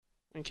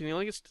And can you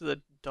link us to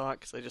the doc?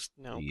 Because I just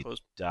now The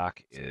closed.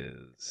 doc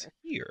is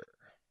here.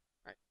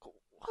 Alright, cool.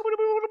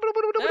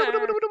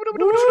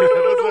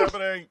 What's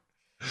happening?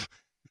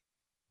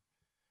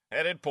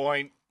 Edit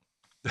point.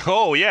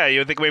 Oh, yeah,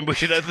 you think maybe we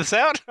should edit this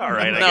out? All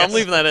right, I No, guess. I'm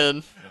leaving that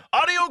in.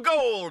 Audio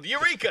gold.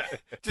 Eureka.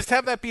 Just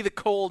have that be the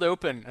cold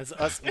open as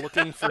us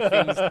looking for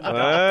things.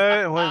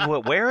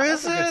 Where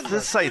is it?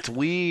 This site's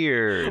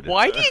weird.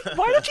 Why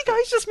don't you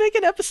guys just make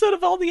an episode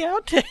of all the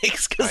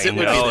outtakes? Because I it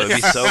would know, be it'd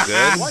be this. so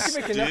good. Why don't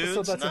you make an episode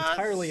Dude's that's nuts.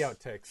 entirely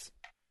outtakes?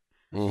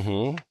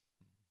 Mm-hmm.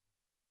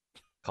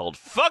 Called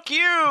Fuck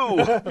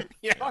You!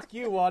 Fuck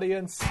you,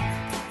 audience.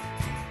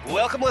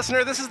 Welcome,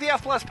 listener. This is the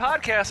F Plus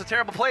Podcast, a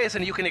terrible place,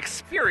 and you can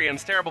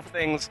experience terrible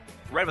things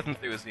read with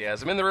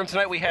enthusiasm. In the room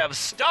tonight, we have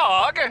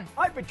Stog.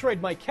 I betrayed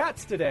my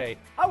cats today.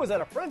 I was at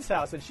a friend's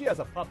house and she has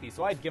a puppy,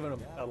 so I'd given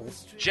him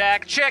petals.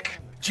 Jack Chick.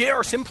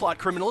 J.R. Simplot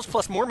criminals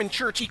plus Mormon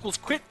church equals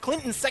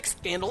Clinton sex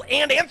scandal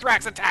and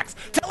anthrax attacks.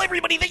 Tell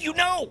everybody that you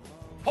know.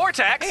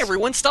 Portax. Hey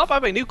everyone, stop by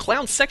my new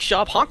clown sex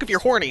shop, Honk of Your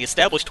Horny,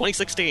 established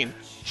 2016.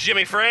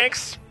 Jimmy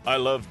Franks. I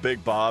love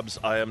big bobs.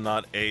 I am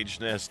not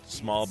agenist.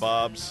 Small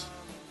bobs.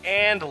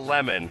 And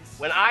Lemon.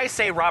 When I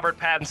say Robert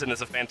Pattinson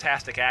is a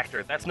fantastic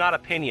actor, that's not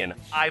opinion.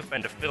 I've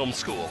been to film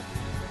school.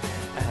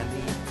 I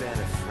need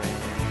better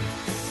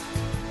friends,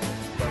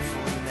 but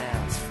for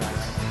now it's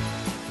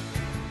fine.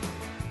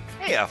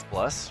 Hey, F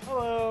Plus.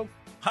 Hello.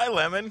 Hi,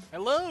 Lemon.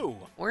 Hello.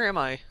 Where am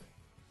I?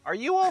 Are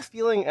you all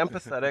feeling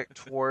empathetic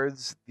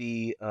towards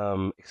the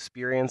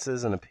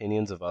experiences and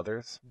opinions of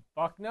others?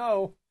 Fuck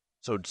no.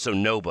 So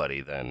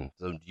nobody then.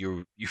 So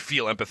you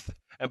feel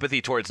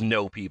empathy towards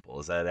no people.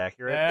 Is that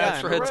accurate? Yeah,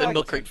 for heads and correct.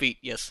 Milk Crate feet,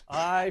 yes.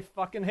 I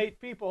fucking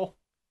hate people.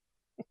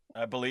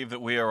 I believe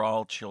that we are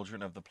all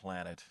children of the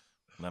planet,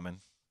 Lemon,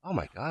 Oh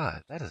my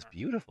God, that is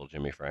beautiful,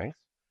 Jimmy Franks.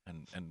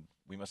 and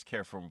we must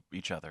care for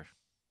each other.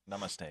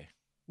 Namaste.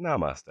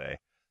 Namaste.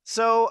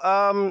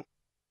 So,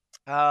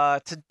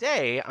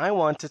 today I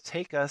want to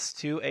take us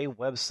to a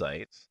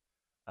website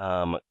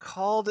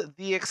called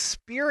The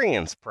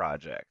Experience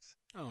Project.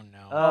 Oh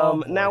no. Oh,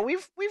 boy. Now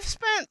we've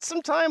spent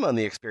some time on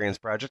the Experience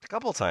Project, a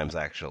couple times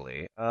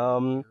actually.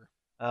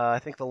 I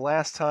think the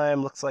last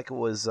time looks like it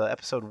was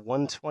episode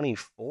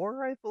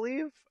 124, I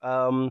believe.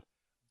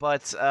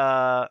 But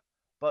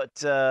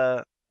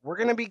we're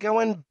gonna be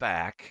going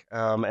back,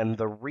 and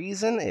the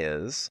reason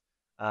is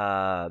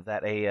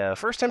that a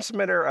first-time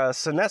submitter,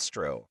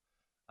 Sinestro,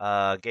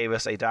 gave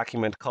us a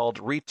document called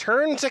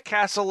 "Return to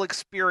Castle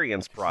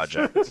Experience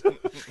Project."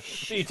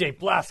 DJ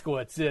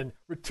Blazkowicz in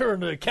Return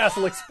to the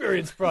Castle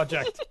Experience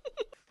Project.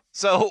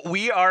 So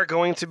we are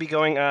going to be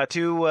going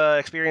to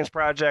Experience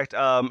Project.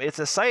 It's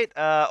a site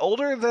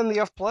older than the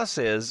F Plus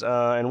is,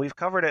 and we've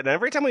covered it. And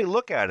every time we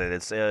look at it,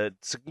 it's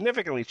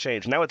significantly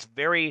changed. Now it's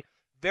very,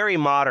 very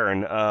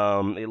modern.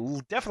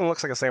 It definitely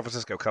looks like a San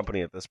Francisco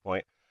company at this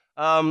point.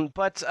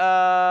 But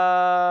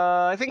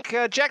I think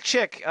Jack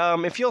Chick,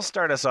 if you'll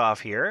start us off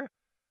here.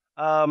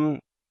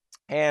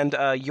 And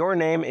your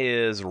name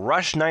is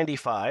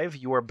Rush95.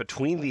 You are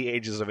between the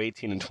ages of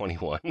 18 and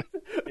 21,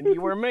 and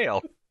you are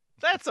male.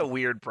 That's a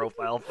weird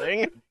profile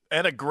thing.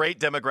 And a great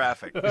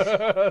demographic.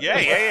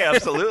 Yeah,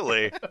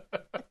 absolutely.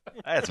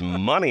 That's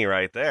money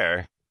right there.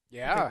 I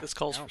Yeah. think this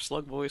calls for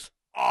Slug Boys.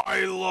 I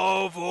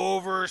love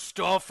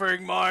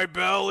overstuffing my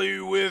belly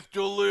with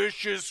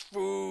delicious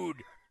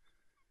food.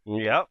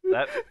 Yep.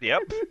 Tell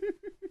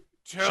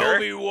Sure.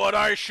 me what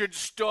I should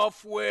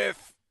stuff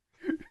with.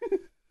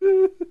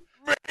 Make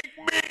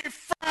me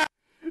fat.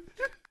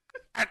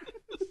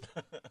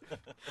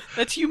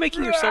 That's you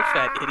making yourself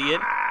fat,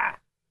 idiot.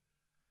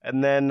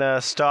 And then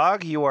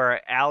Stog, you are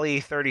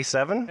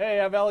Alley37.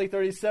 Hey, I'm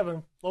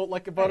Alley37. Float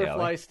like a butterfly,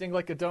 Allie. sting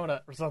like a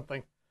donut, or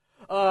something.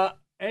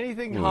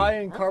 Anything Hmm. high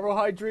in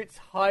carbohydrates,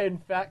 high in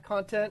fat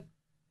content,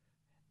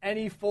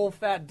 any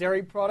full-fat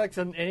dairy products,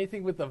 and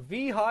anything with a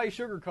V high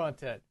sugar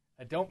content.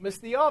 And don't miss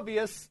the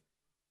obvious.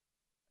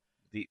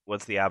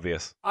 What's the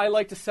obvious? I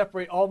like to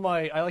separate all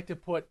my. I like to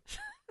put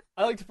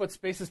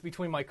spaces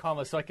between my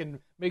commas so I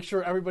can make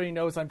sure everybody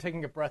knows I'm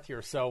taking a breath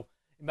here. So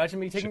imagine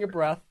me taking a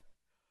breath.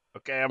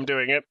 Okay, I'm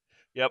doing it.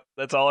 Yep,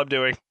 that's all I'm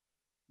doing.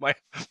 My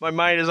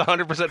mind is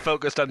 100%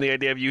 focused on the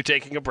idea of you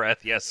taking a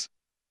breath, yes.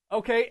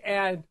 Okay,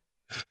 and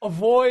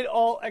avoid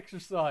all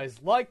exercise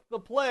like the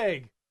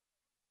plague!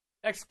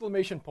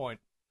 Exclamation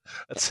point.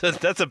 That's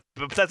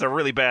a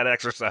really bad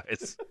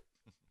exercise.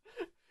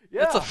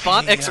 Yeah. That's a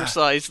font Hey,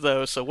 exercise,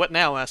 though, so what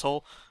now,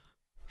 asshole?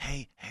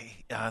 Hey,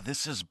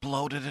 this is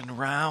bloated and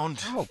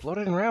round. Oh,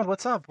 bloated and round.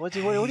 What's up? What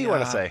do you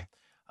want to say?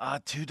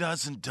 2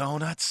 dozen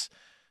donuts,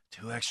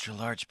 2 extra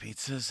large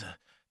pizzas, a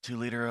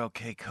 2-liter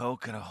OK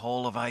Coke, and a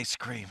whole of ice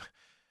cream.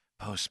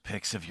 Post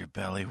pics of your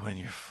belly when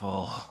you're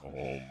full.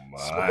 Oh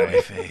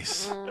Smiley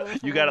face.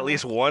 You got at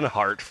least one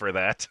heart for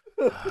that.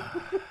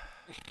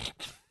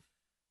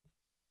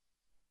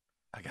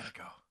 I gotta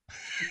go.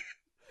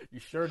 You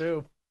sure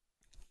do.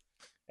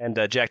 And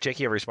Jack Chick,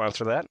 you have a response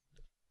for that?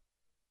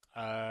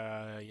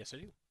 Yes I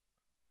do.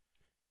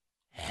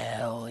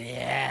 Hell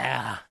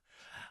yeah.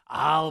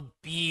 I'll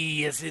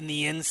be as in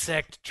the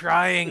insect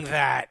trying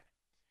that.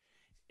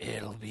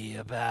 It'll be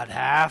about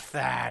half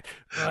that,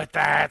 but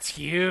that's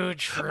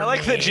huge for me. I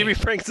like that Jimmy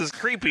Franks is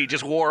creepy,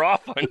 just wore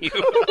off on you.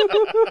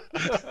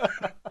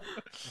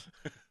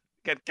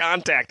 Get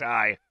contact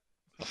eye.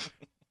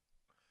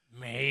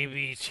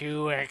 Maybe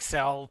 2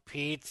 XL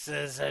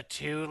pizzas, a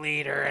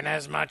 2-liter, and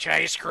as much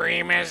ice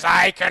cream as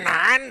I can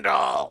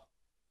handle.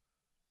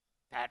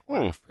 That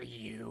work for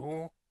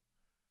you?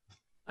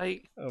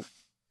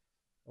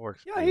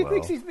 Works Yeah, pretty he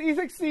well.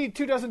 thinks the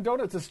 2 dozen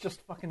donuts is just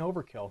fucking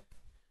overkill.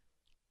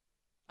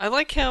 I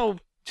like how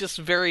just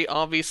very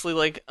obviously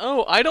like,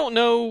 oh, I don't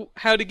know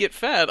how to get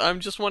fat.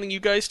 I'm just wanting you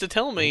guys to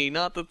tell me,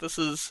 not that this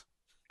is...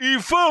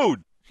 Eat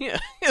food! Yeah.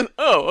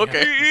 Oh,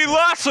 okay. Eat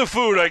lots of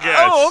food, I guess.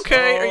 Oh,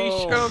 okay. Are you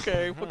Oh. sure?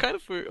 Okay. What kind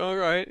of food? All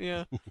right,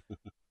 yeah.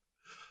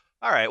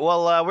 All right,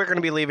 well, we're going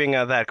to be leaving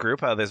that group.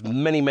 There's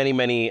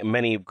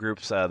many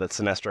groups that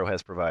Sinestro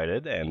has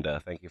provided, and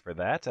thank you for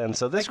that. And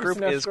so this Thank you,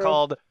 group is Sinestro.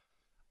 called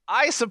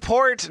I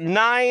Support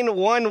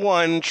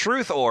 911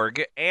 Truth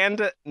Org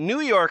and New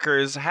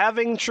Yorkers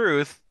Having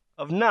Truth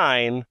of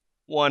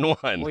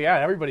 911. Well, yeah,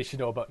 everybody should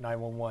know about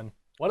 911.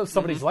 What if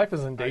somebody's life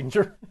is in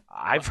danger?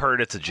 I've heard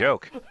it's a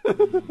joke.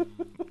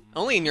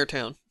 Only in your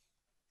town.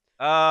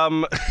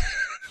 Holy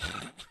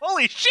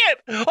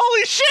shit!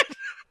 Holy shit!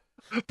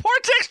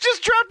 Portex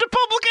just dropped a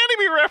Public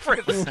Enemy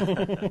reference!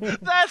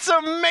 That's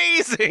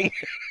amazing!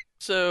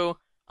 So,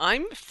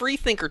 I'm free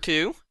thinker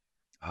too,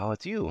 Oh,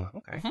 it's you.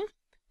 Okay.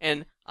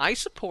 and I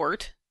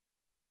support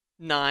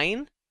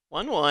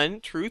 911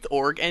 Truth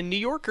Org and New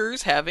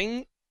Yorkers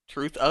having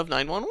Truth of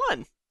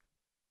 911.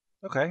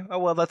 Okay. Oh,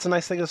 well, that's a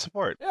nice thing to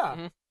support.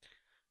 Yeah.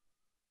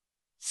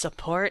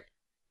 Support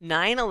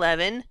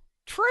 9/11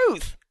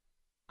 Truth.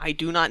 I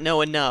do not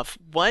know enough.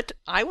 What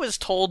I was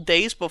told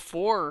days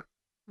before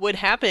would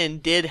happen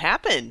did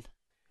happen.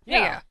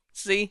 Yeah.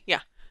 See? Yeah.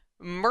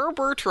 Mer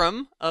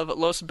Bertram of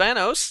Los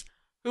Banos,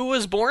 who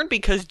was born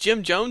because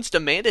Jim Jones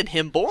demanded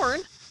him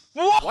born.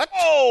 What?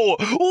 Whoa!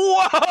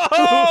 Whoa!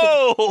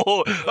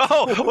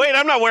 Oh, wait,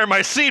 I'm not wearing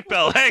my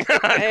seatbelt. Hang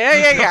on.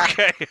 Yeah.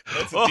 Okay.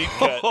 That's a deep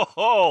cut.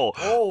 Oh,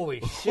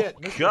 Holy shit,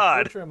 Mr.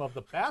 God. Bertram of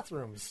the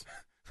bathrooms.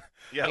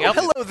 yeah. Yep.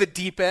 Hello, the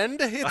deep end.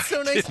 It's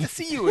so nice to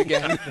see you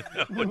again.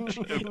 Glub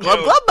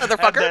glub,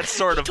 motherfucker. that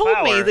sort of he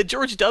told me power. that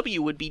George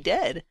W. would be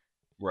dead.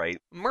 Right.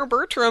 Mer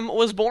Bertram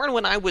was born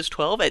when I was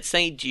 12 at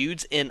St.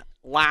 Jude's in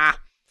La.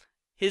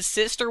 His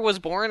sister was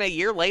born a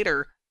year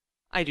later.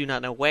 I do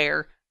not know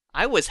where.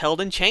 I was held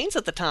in chains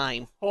at the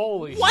time.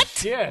 Holy What?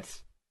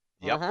 shit.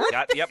 Yep.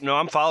 Uh-huh. Yep. No,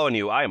 I'm following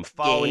you. I am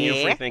following you,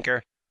 Yeah.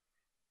 freethinker.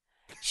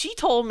 She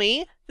told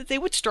me that they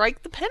would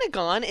strike the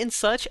Pentagon in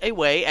such a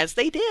way as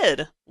they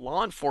did.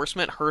 Law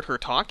enforcement heard her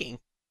talking.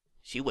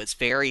 She was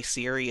very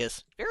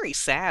serious. Very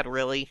sad,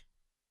 really.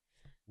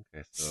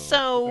 Okay,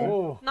 So,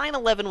 Oh.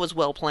 9/11 was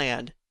well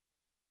planned.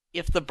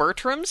 If the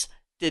Bertrams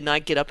did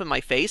not get up in my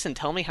face and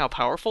tell me how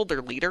powerful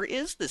their leader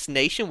is, this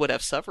nation would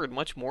have suffered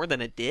much more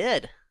than it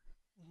did.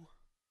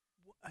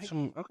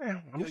 Okay,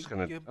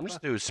 I'm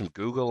just do some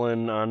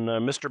Googling on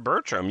Mr.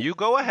 Bertram. You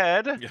go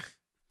ahead.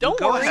 Don't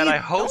Go worry. ahead. I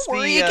hope Don't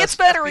worry. the It gets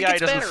better. It FBI gets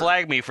doesn't better.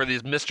 flag me for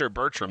these Mr.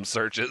 Bertram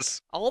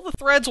searches. All the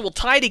threads will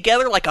tie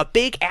together like a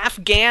big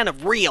Afghan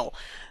of reel.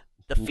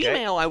 The Okay.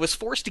 female I was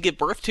forced to give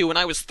birth to when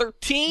I was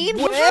 13.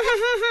 What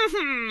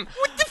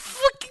the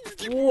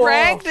fuck?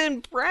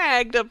 Whoa.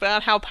 Bragged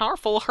about how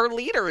powerful her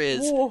leader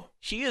is. Whoa.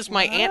 She is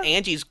my Aunt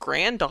Angie's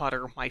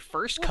granddaughter, my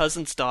first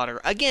cousin's daughter.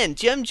 Again,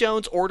 Jim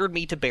Jones ordered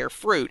me to bear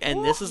fruit,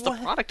 and this is the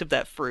product of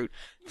that fruit.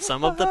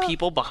 Some of the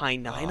people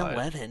behind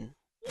 9/11.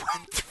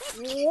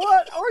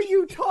 What are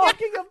you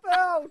talking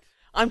about?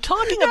 I'm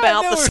talking Yeah,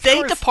 about no, the of State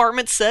course.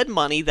 Department said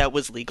money that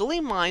was legally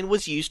mine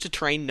was used to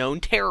train known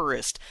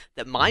terrorists.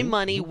 That my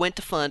money went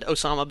to fund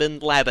Osama bin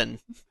Laden.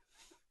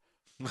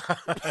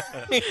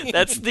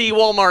 That's the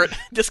Walmart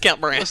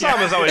discount brand.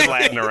 Osama's always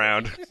Latin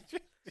around.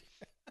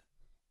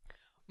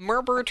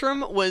 Mer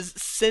Bertram was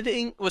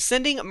sending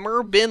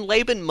Mer bin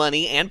Laden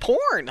money and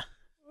porn.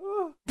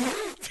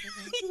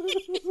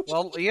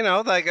 Well, you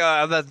know, like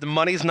the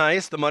money's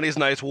nice. The money's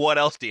nice. What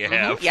else do you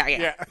have? Yeah.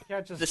 You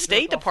can't just The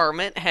State jerk off.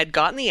 Department had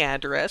gotten the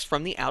address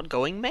from the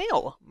outgoing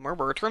mail. Mer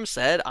Bertram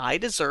said I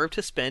deserved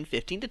to spend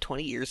 15 to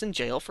 20 years in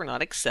jail for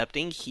not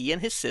accepting he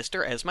and his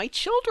sister as my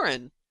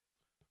children.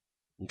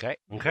 Okay.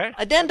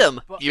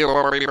 Addendum.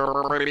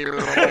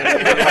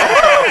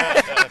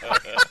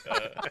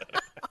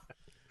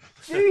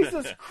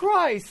 Jesus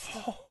Christ.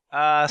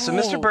 So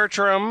Mr.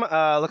 Bertram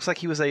looks like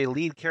he was a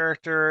lead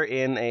character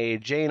in a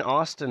Jane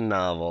Austen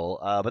novel,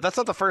 but that's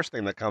not the first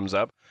thing that comes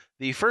up.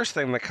 The first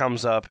thing that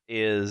comes up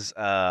is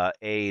a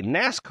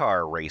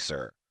NASCAR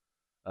racer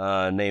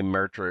named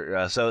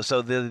Mertr.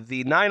 So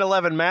the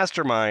 9/11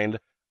 mastermind.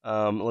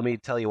 Let me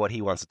tell you what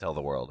he wants to tell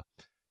the world.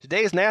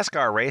 Today's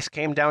NASCAR race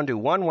came down to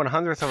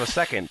 1/100th of a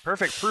second.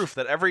 Perfect proof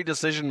that every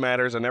decision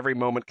matters and every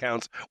moment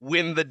counts.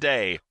 Win the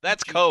day.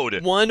 That's code.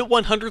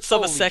 1/100th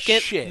of a Holy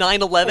second. shit.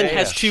 9/11 Yeah,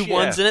 has two shit.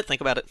 ones in it.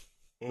 Think about it.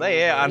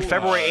 Yeah, on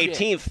February shit.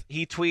 18th,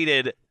 he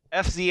tweeted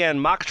FZN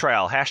mock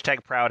trial,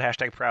 hashtag proud,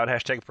 hashtag proud,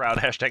 hashtag proud,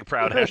 hashtag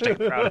proud,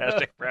 hashtag proud,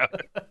 hashtag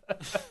proud.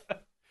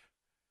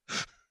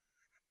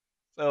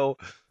 So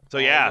So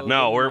yeah, Follow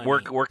no, the we're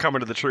money. we're coming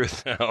to the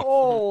truth now.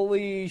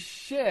 Holy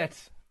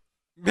shit!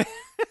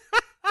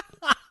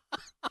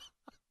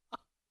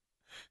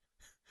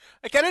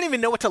 Like, I don't even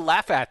know what to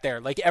laugh at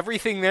there. Like,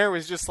 everything there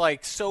was just,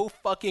 like, so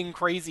fucking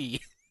crazy.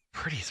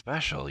 Pretty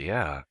special,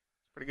 yeah.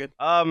 Pretty good.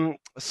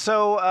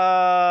 So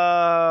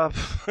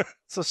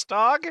so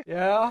Stog,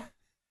 Yeah.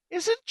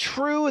 is it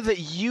true that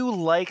you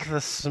like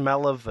the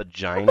smell of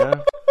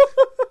vagina?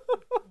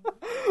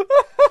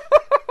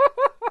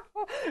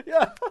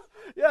 Yeah.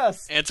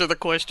 Yes. Answer the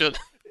question.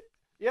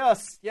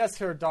 Yes. Yes,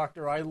 Herr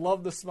Doctor. I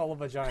love the smell of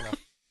vagina.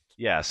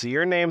 Yeah, so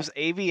your name's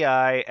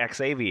AVI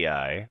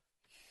XAVI.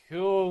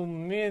 Too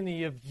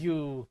many of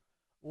you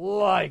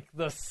like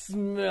the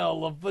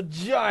smell of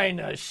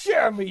vagina.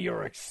 Share me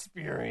your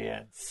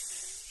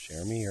experience.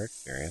 Share me your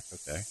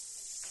experience, okay.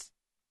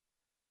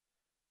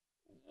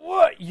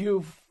 What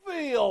you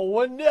feel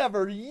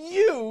whenever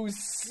you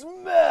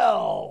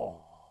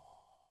smell.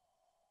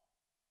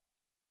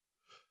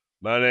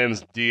 My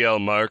name's DL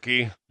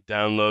Markey.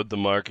 Download the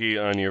Markey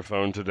on your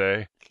phone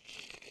today.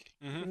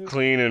 Mm-hmm.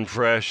 Clean and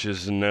fresh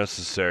is a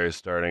necessary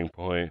starting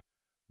point,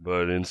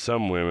 but in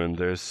some women,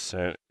 their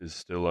scent is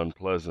still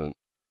unpleasant,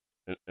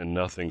 and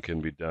nothing can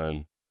be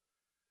done.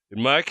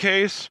 In my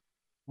case,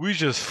 we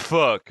just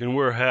fuck, and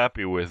we're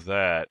happy with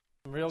that.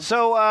 Real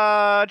So,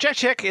 Jet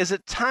Chick, is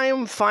it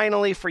time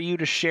finally for you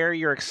to share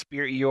your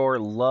your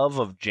love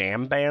of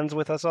jam bands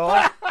with us all?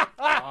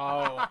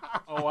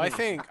 I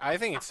think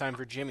it's time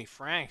for Jimmy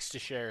Franks to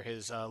share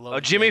his love. Oh,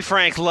 of Jimmy jam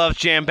Frank bands. loves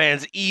jam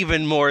bands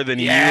even more than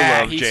Yeah,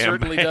 you love he jam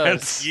certainly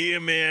bands. does. Yeah,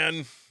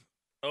 man.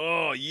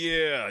 Oh,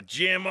 yeah.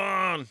 Jam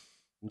on.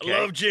 Okay. I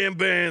love jam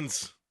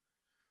bands.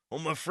 All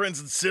my friends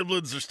and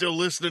siblings are still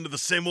listening to the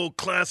same old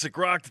classic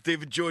rock that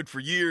they've enjoyed for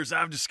years.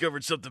 I've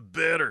discovered something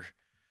better.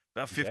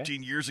 About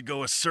 15 years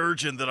ago, a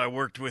surgeon that I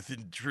worked with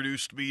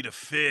introduced me to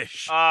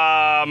fish.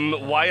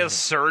 Why is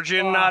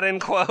surgeon not in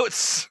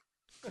quotes?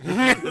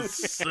 A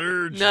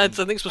surgeon. No, it's,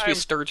 I think it's supposed to be a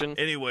sturgeon.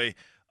 Anyway,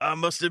 I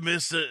must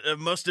admit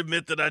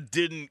that I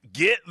didn't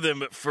get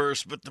them at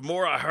first, but the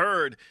more I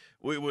heard,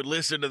 we would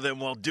listen to them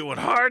while doing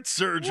heart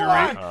surgery.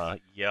 What?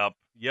 Yep.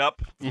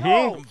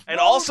 No, And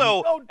no,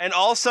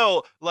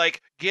 also,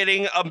 like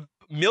getting a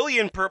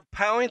million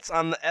points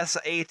on the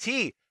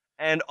SAT,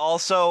 and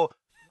also,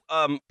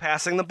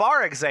 passing the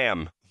bar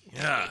exam.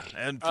 Yeah,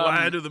 and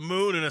flying to the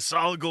moon in a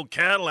solid gold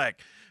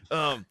Cadillac.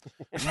 The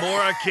more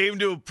I came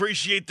to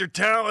appreciate their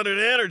talent and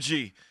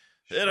energy.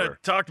 Then I Sure.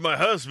 talked my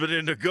husband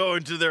into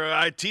going to their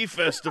IT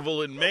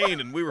festival in Maine,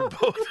 and we were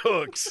both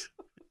hooks.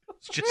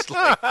 It's just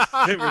like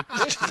They were- a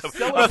Nothing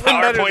better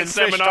than PowerPoint fish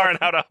seminar on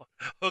how to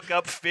hook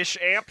up fish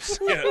amps.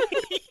 yeah.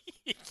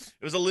 It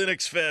was a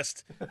Linux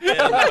fest.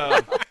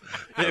 And,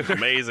 That's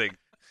amazing.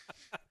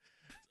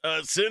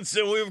 since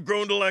then, we've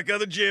grown to like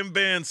other jam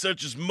bands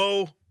such as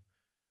Mo,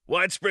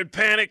 Widespread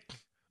Panic,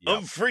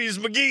 Yep. Freeze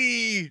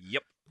McGee,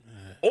 Yep,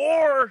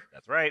 or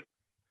that's right.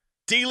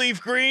 Tea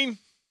Leaf Green,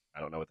 I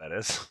don't know what that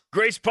is.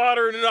 Grace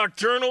Potter and the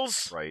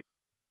Nocturnals, Right.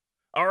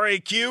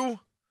 RAQ,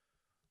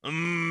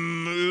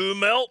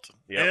 Melt,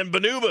 Yep. and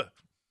Banuba.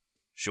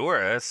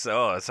 Sure. That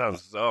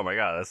sounds. Oh my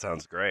god, that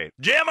sounds great.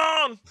 Jam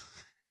on!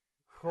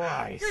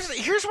 Christ.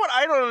 Here's what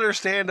I don't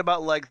understand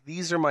about like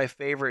these are my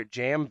favorite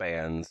jam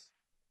bands.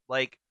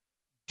 Like,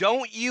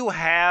 don't you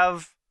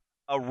have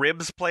a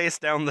ribs place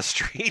down the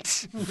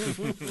street?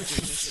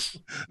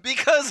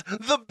 Because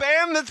the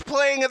band that's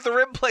playing at the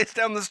rib place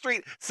down the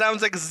street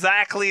sounds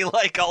exactly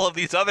like all of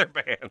these other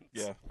bands.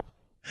 Yeah.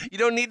 You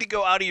don't need to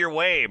go out of your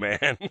way,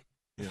 man.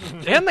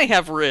 And they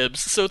have ribs,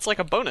 so it's like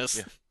a bonus.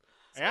 Yeah.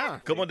 Yeah.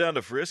 Come on down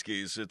to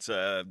Friskies. It's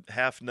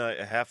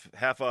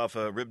half off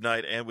rib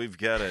night, and we've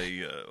got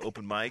a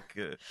open mic.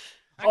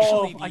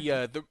 Actually, Oh,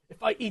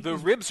 if I eat the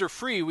these- ribs are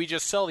free. We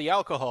just sell the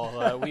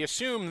alcohol. We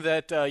assume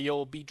that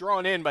you'll be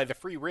drawn in by the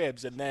free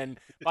ribs and then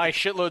buy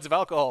shitloads of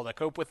alcohol to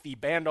cope with the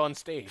band on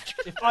stage.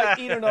 if I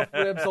eat enough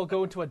ribs, I'll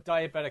go into a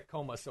diabetic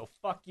coma. So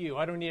fuck you.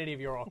 I don't need any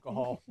of your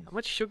alcohol. How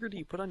much sugar do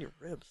you put on your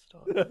ribs,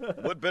 dog?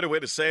 What better way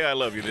to say I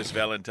love you this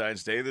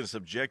Valentine's Day than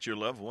subject your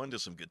loved one to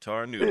some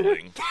guitar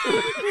noodling?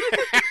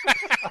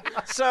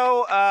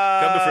 So,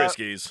 Come to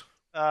Friskies.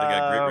 They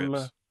got great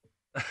ribs.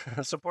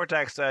 So,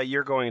 Portax,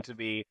 you're going to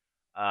be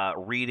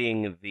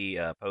reading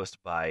the post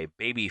by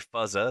Baby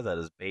Fuzza. That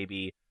is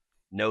Baby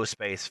No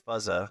Space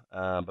Fuzza.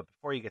 But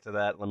before you get to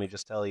that, let me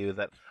just tell you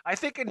that I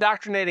think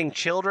indoctrinating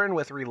children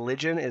with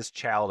religion is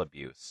child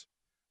abuse.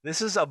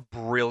 This is a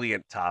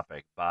brilliant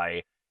topic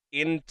by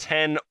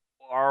In10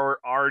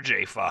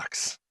 RJ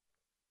Fox.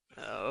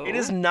 Oh. It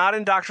is not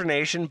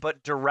indoctrination,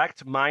 but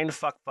direct mind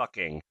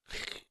fucking.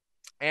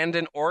 And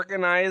an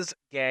organized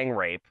gang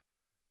rape.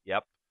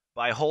 Yep.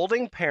 By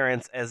holding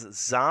parents as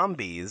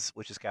zombies,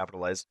 which is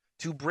capitalized,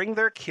 to bring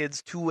their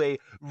kids to a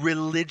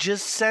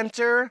religious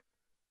center,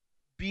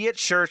 be it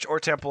church or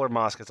temple or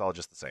mosque, it's all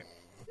just the same.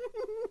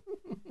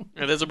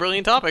 It is a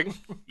brilliant topic.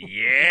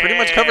 Yeah. Pretty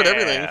much covered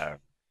everything.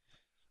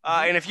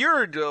 And if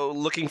you're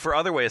looking for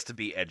other ways to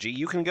be edgy,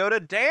 you can go to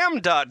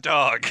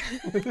damn.dog,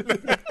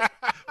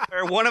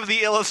 where one of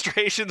the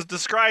illustrations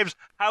describes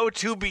how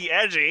to be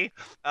edgy.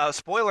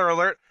 Spoiler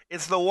alert,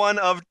 It's the one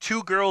of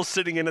two girls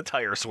sitting in a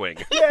tire swing.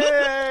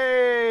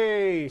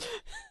 Yay!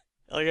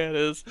 Oh yeah, it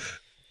is.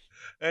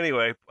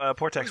 Anyway,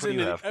 Portex, what do you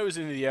have? I was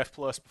into the F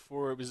Plus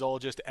before it was all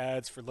just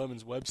ads for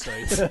Lemon's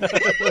websites.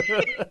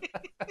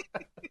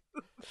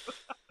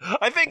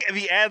 I think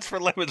the ads for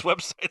Lemon's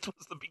websites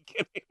was the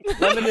beginning.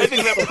 I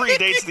think that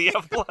predates the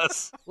F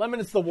Plus. Lemon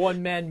is the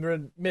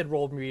one-man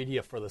mid-roll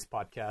media for this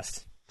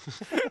podcast.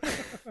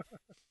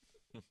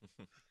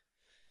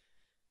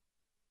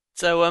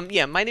 So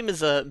yeah, my name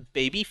is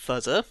Baby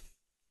Fuzza,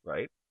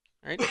 Right.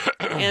 right?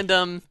 And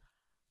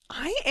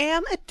I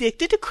am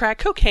addicted to crack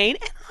cocaine,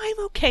 and I'm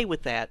okay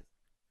with that.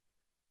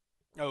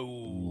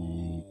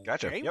 Oh,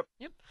 Gotcha. okay.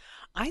 Yep.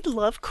 I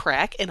love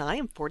crack, and I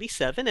am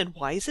 47, and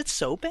why is it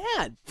so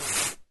bad?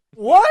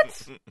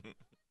 What?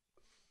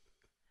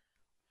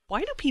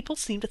 Why do people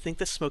seem to think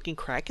that smoking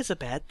crack is a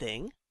bad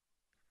thing?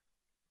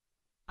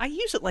 I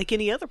use it like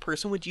any other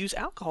person would use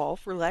alcohol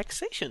for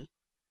relaxation.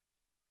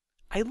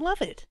 I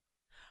love it.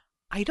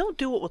 I don't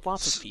do it with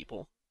lots of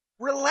people.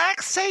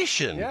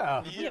 Relaxation.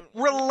 Yeah.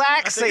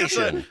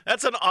 Relaxation.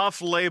 That's an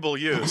off-label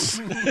use.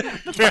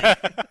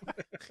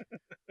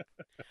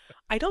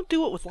 I don't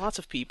do it with lots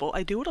of people.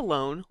 I do it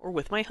alone or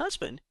with my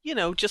husband. You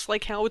know, just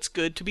like how it's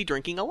good to be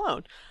drinking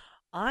alone.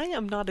 I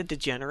am not a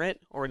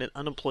degenerate or an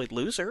unemployed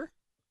loser.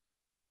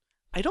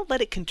 I don't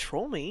let it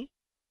control me.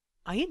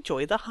 I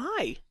enjoy the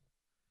high.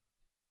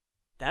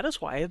 That is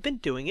why I've been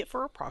doing it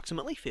for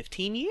approximately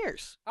 15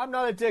 years. I'm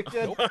not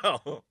addicted.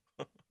 Wow.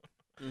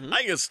 Mhm.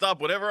 I can stop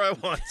whenever I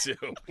want to.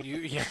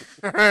 Yeah.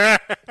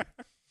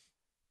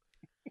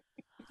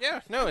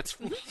 Yeah, no, it's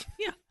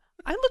Yeah.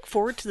 I look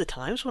forward to the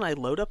times when I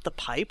load up the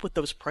pipe with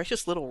those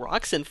precious little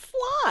rocks and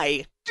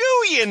fly. Do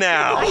you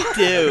now? I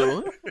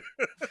do.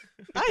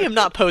 I am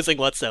not posing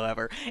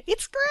whatsoever.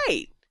 It's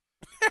great.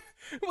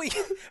 Well,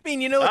 I mean,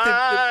 you know what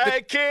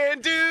I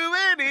can do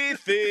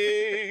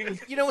anything.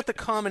 you know what the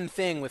common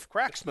thing with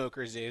crack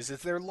smokers is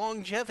their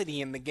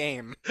longevity in the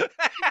game.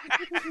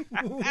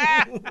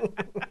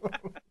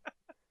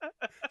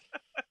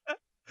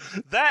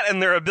 That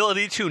and their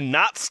ability to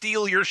not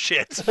steal your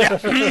shit.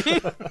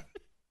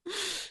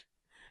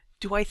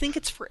 Do I think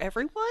it's for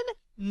everyone?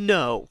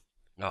 No.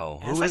 Oh,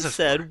 As who I is it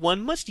said, for?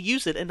 one must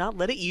use it and not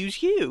let it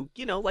use you.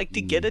 You know, like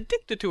to get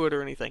addicted to it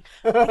or anything.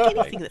 Like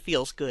anything that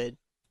feels good.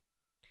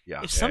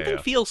 Yeah. If something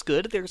feels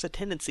good, there's a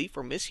tendency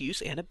for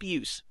misuse and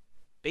abuse.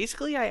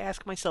 Basically, I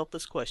ask myself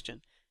this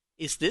question.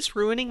 Is this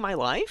ruining my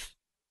life?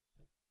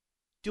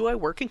 Do I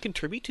work and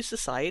contribute to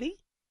society?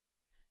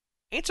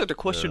 Answer to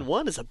question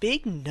 1 is a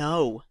big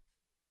no.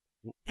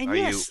 And Are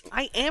yes,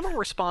 I am a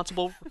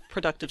responsible,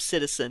 productive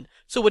citizen.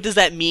 So what does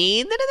that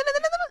mean?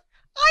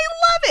 I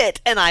love it,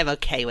 and I'm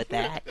okay with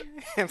that.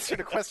 Answer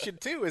to question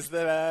 2 is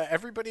that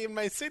everybody in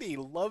my city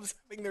loves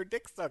having their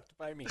dick sucked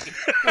by me.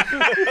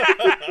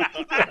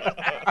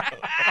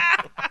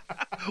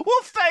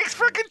 Well, thanks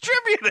for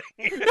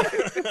contributing.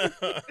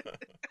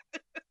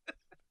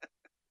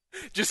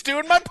 Just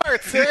doing my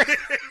part, sir.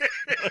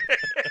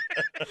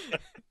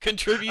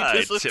 Contribute I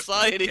to tip my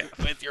society cap.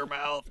 with your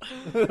mouth.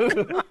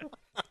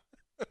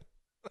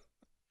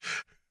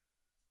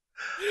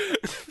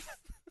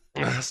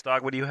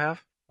 Stog, what do you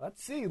have?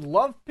 Let's see.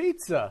 Love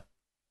pizza.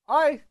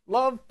 I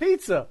love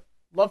pizza.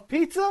 Love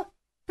pizza?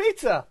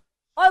 Pizza.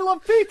 I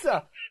love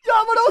pizza.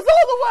 Domino's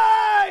all the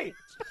way!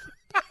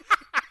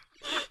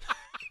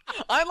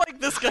 I like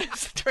this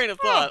guy's train of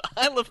thought.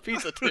 I love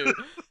pizza too.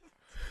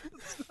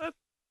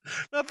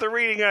 Not the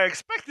reading I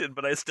expected,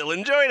 but I still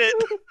enjoyed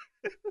it.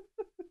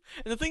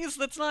 And the thing is,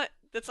 that's not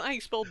how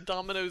you spell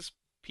Domino's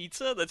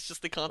pizza. That's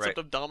just the concept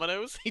Right. of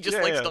Domino's. He just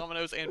Yeah, likes yeah.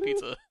 Domino's and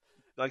pizza.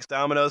 Likes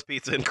Domino's,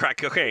 pizza, and crack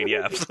cocaine.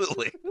 Yeah,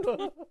 absolutely.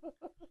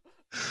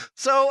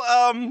 So,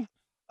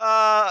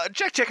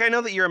 check. I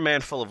know that you're a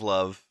man full of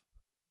love.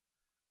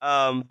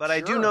 But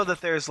I do Sure. know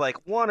that there's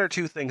like one or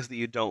two things that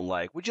you don't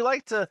like. Would you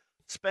like to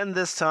spend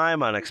this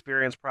time on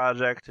Experience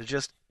Project to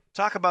just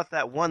talk about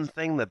that one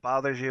thing that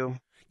bothers you?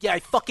 Yeah, I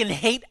fucking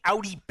hate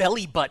Audi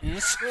belly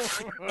buttons.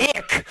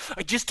 Ick!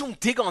 I just don't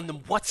dig on them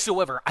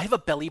whatsoever. I have a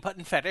belly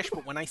button fetish,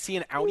 but when I see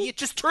an Audi, it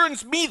just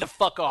turns me the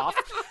fuck off.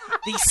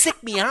 They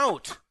sick me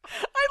out.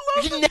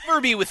 I could never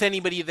be with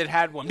anybody that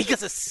had one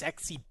because a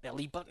sexy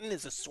belly button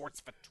is a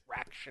source of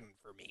attraction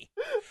for me.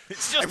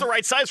 It's just the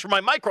right size for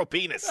my micro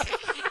penis.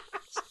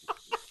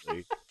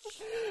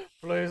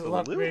 Please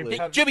let me Hey,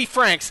 have... Jimmy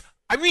Franks,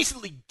 I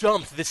recently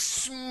dumped this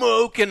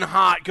smoking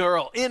hot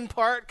girl, in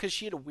part because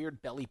she had a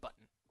weird belly button.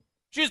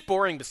 She was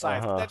boring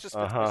besides, but that just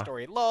fits my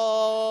story.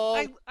 Lol.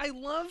 I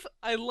love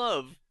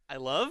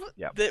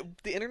Yep. that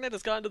the internet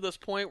has gotten to this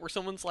point where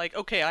someone's like,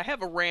 okay, I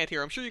have a rant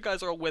here. I'm sure you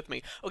guys are all with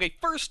me. Okay,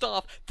 first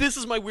off, this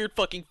is my weird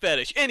fucking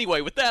fetish. Anyway,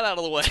 with that out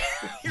of the way,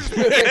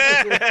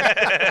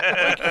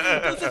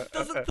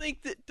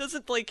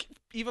 doesn't like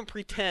even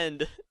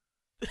pretend.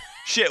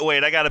 Shit,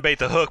 wait, I gotta bait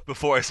the hook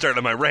before I start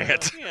on my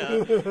rant.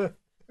 Yeah.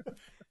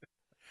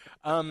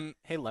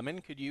 Hey,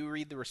 Lemon, could you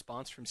read the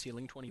response from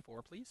Ceiling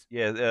 24, please?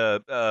 Yeah,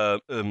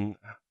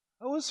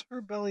 how is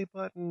her belly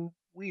button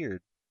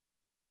weird?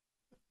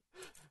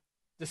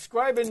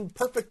 Describe in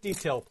perfect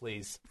detail,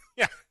 please.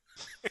 Yeah.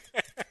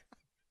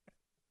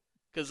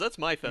 because that's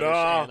my fetish,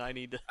 Nah. and I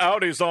need to.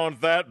 Audis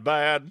aren't that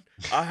bad.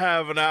 I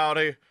have an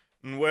Audi,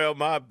 and well,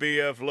 my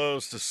BF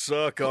loves to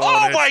suck on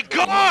Oh it. my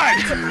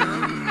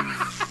god!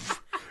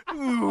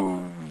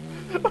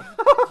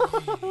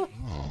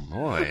 Oh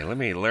boy, let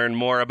me learn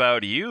more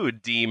about you,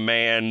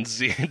 D-Man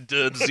 00.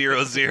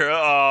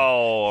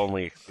 Oh,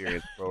 only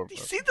experience. Do you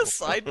see the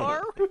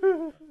sidebar?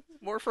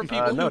 More from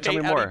people no, who tell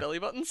hate me Audi more. belly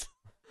buttons.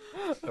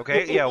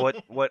 Okay, yeah.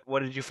 What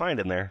did you find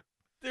in there?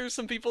 There's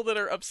some people that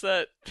are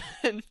upset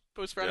and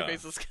post frowny Yeah.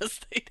 faces because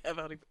they have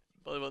Audi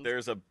belly buttons.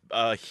 There's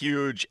a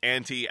huge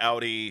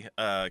anti-Audi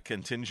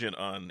contingent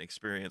on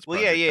Experience. Well,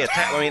 yeah.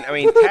 Project. I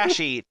mean,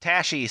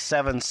 Tashi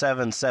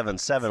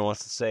 7777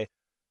 wants to say,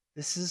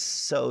 "This is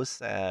so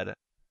sad.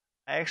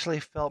 I actually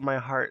felt my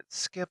heart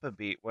skip a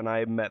beat when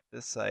I met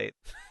this site.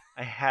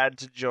 I had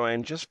to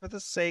join just for the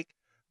sake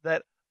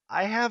that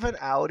I have an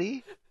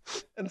Audi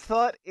and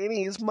thought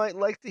Innies might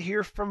like to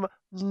hear from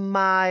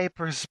my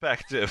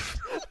perspective."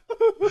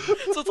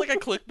 So it's like a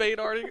clickbait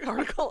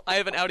article. I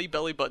have an Audi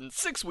belly button.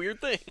 6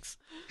 weird things.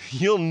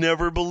 You'll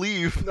never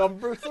believe.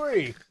 Number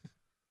 3.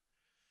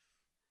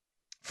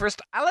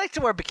 First, I like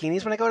to wear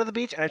bikinis when I go to the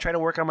beach, and I try to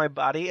work on my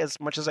body as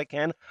much as I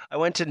can. I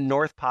went to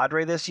North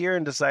Padre this year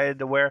and decided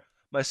to wear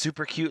my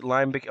super cute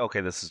lime bikini.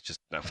 Okay, this is just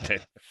no.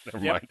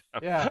 Never mind.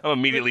 Yeah. I'm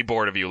immediately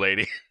bored of you,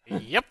 lady.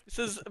 Yep. It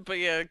says, but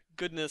yeah,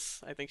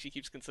 goodness. I think she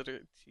keeps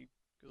considering. She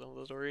goes on with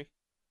the story.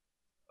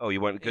 Oh,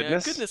 you want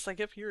goodness? Yeah, goodness. I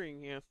kept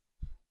hearing. Yeah.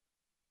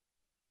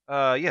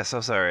 Yeah,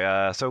 so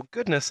sorry. So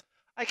goodness,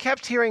 I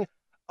kept hearing,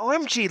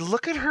 OMG,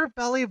 look at her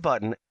belly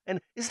button.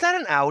 And is that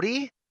an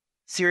Audi?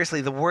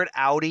 Seriously, the word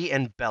Audi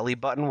and belly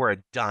button were a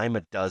dime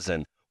a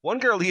dozen. One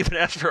girl even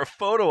asked for a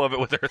photo of it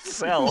with her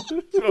cell.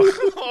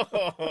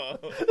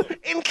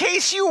 In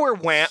case you were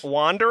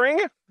wandering,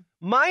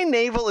 my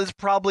navel is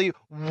probably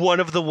one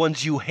of the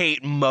ones you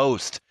hate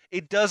most.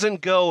 It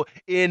doesn't go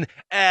in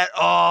at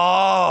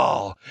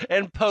all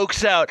and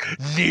pokes out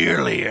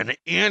nearly an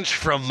inch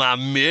from my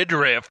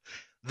midriff.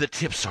 The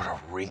tip sort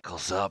of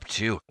wrinkles up,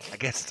 too. I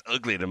guess it's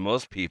ugly to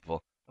most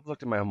people. I've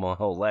looked at my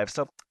whole life,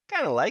 so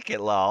kind of like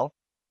it, lol.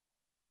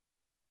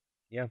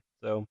 Yeah,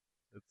 so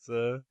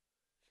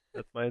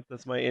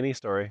that's my any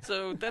story.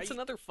 So that's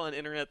another fun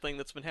internet thing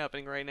that's been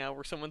happening right now,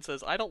 where someone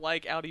says, "I don't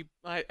like Audi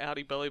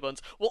belly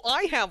buttons." Well,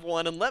 I have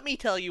one, and let me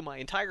tell you my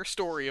entire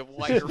story of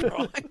why you're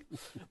wrong.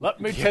 Let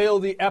me tell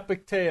the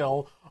epic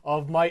tale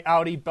of my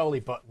Audi belly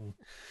button.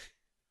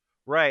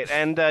 Right,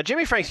 and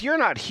Jimmy Franks, you're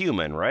not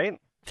human, right?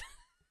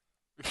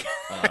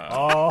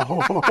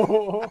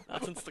 Oh.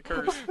 Not since the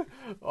curse.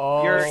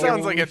 Oh. You're-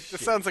 It shit.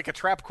 sounds like a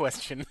trap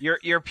question.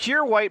 You're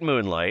pure white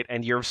moonlight,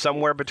 and you're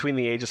somewhere between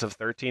the ages of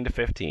 13 to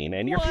 15,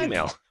 and you're What?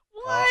 female.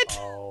 What?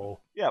 Oh.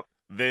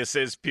 This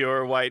is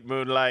pure white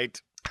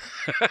moonlight.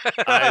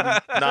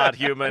 I'm not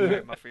human.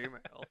 I'm a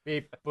female.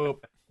 Beep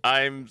boop.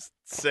 I'm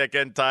sick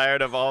and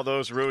tired of all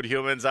those rude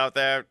humans out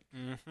there.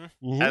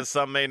 Mm-hmm. As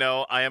some may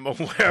know, I am a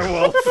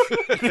werewolf.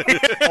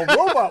 A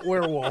robot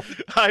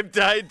werewolf. I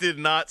did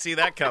not see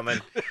that coming.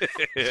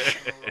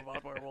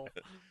 Robot werewolf.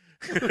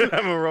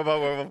 I'm a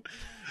robot werewolf.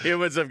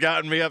 Humans have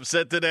gotten me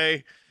upset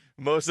today.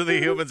 Most of the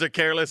humans are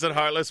careless and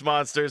heartless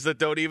monsters that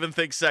don't even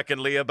think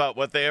secondly about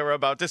what they are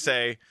about to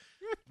say.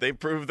 They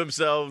prove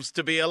themselves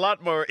to be a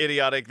lot more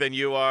idiotic than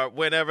you are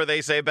whenever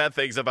they say bad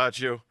things about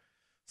you.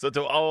 So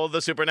to all the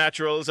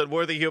supernaturals and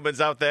worthy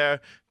humans out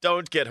there,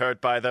 don't get hurt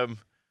by them.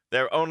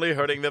 They're only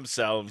hurting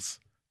themselves.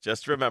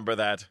 Just remember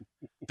that.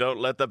 Don't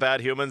let the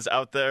bad humans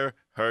out there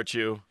hurt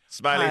you.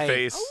 Smiley Hi.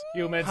 face.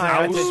 Humans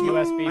Hi, invented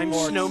USB I'm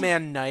ports.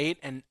 Snowman Knight,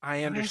 and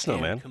I understand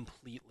Snowman.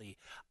 completely.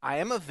 I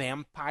am a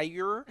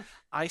vampire.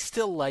 I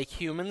still like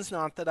humans,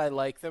 not that I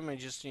like them. I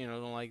just,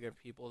 don't like their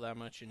people that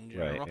much in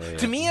general. yeah, yeah.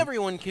 To me,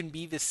 everyone can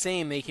be the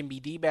same. They can be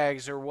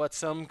D-bags or what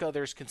some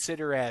others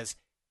consider as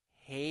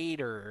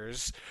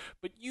haters.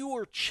 But you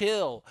are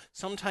chill.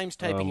 Sometimes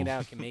typing it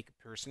out can make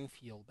a person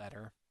feel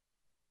better.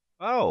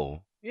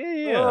 Oh,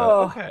 yeah,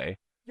 Oh. okay.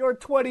 You're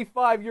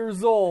 25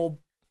 years old.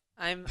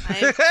 I'm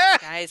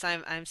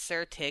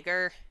Sir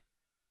Tigger.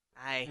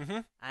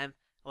 Mhm. I'm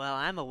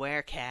I'm a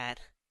werecat,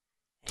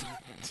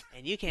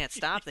 and you can't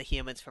stop the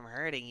humans from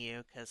hurting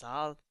you, 'cause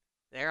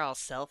they're all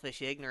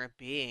selfish, ignorant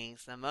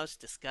beings, the most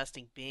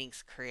disgusting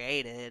beings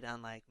created,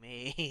 unlike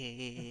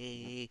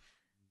me.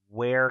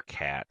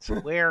 Werecat.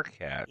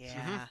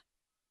 Yeah,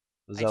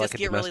 Is I that just like a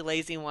get really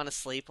lazy and want to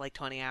sleep like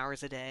 20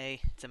 hours a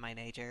day. It's in my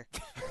nature.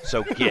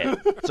 So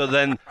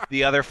then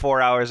the other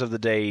 4 hours of the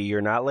day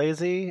you're not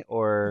lazy,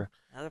 or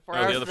Another 4 Oh,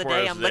 the hours other of the 4 day,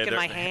 hours I'm of the day, licking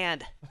my they're-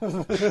 hand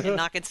and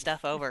knocking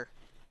stuff over.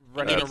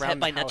 Running Getting around fed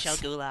by the house.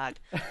 Nutshell Gulag.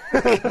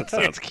 that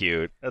sounds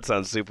cute. That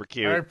sounds super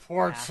cute. Hey,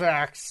 pork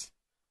sacks.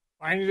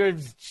 My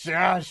name's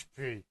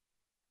Jashpy.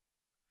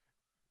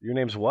 Your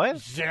name's what?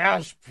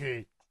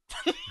 Jashpy.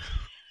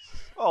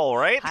 All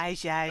right. Hi,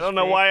 Josh. I don't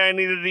know why I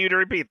needed you to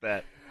repeat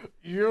that.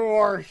 You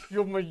are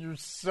human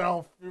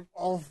yourself,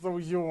 although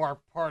you are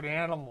part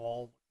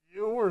animal.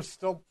 You are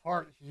still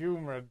part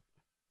human.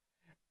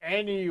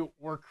 Any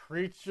or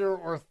creature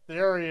or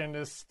Therian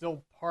is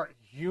still part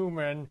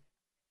human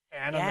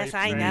anime Yes,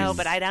 I trains. know,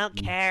 but I don't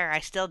care. I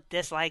still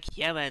dislike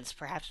humans,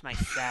 perhaps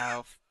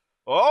myself.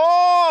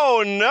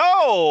 Oh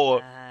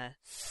no!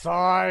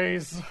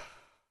 Size.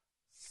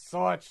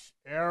 Such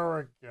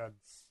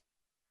arrogance.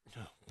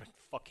 Oh, my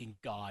fucking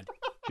God.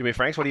 Jimmy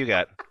Franks, what do you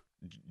got?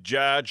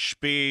 Judge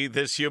B,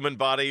 this human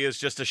body is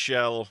just a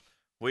shell.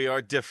 We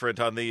are different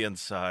on the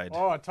inside.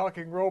 Oh, a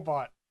talking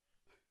robot.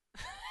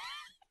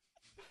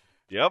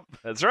 Yep,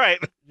 that's right.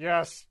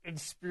 Yes, in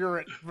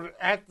spirit, but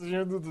at the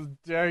end of the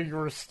day,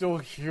 you're still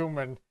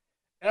human.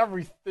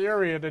 Every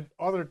Therian and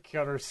other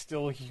kid are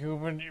still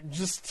human. I'm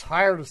just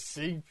tired of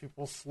seeing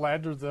people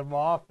slander them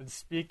off and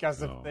speak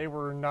as if they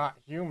were not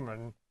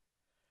human.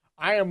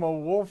 I am a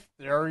wolf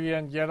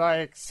Therian, yet I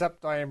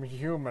accept I am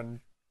human.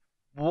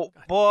 Boo!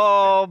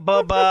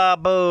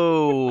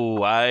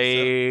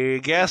 I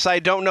guess I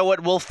don't know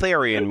what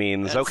Wolftharian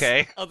means. That's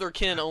Okay. Other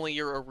kin, only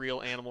you're a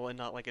real animal and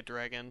not like a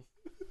dragon.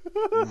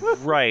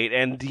 Right,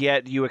 and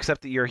yet you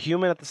accept that you're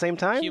human at the same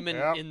time? Human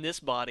Yep. in this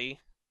body.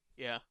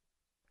 Yeah.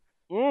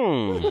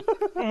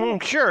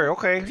 Sure,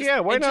 okay. Yeah,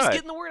 why and not? just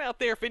getting the word out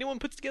there. If anyone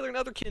puts together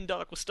another kin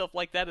doc with stuff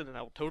like that, then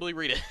I will totally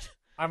read it.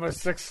 I'm a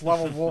 6th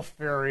level wolf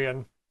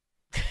Therian.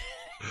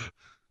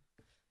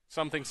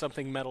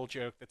 Something metal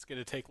joke that's going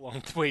to take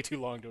way too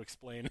long to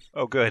explain.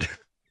 Oh, good.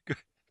 Good.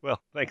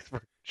 Well, thanks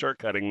for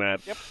shortcutting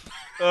that. Yep.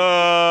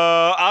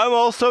 I'm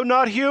also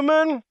not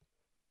human.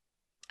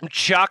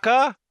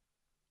 Chaka.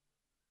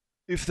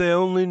 If they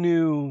only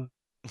knew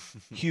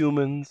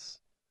humans.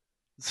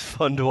 It's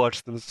fun to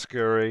watch them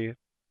scurry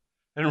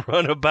and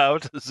run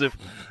about as if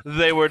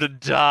they were to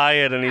die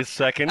at any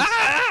second.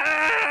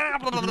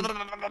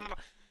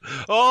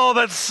 Oh,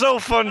 that's so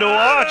fun to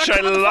watch. I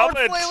love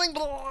it.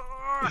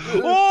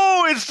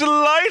 Oh, it's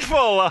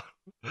delightful.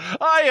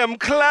 I am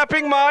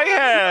clapping my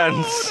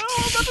hands.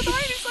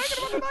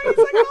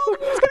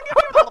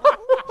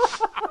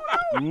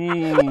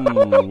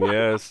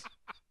 Yes.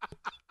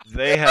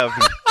 They have...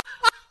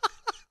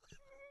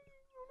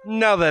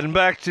 Now then,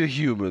 back to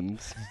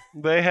humans.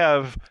 They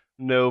have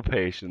no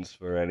patience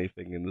for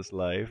anything in this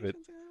life. It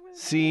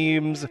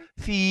seems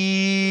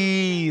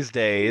these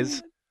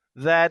days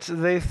that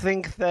they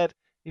think that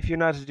if you're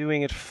not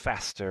doing it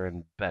faster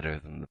and better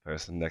than the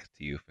person next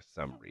to you for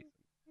some reason,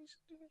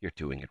 you're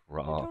doing it You're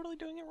wrong. totally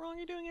doing it wrong.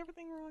 You're doing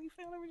everything wrong. You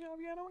failed every job.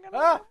 You don't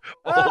Ah!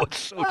 Oh, it's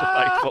so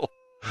delightful.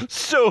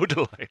 So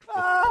delightful.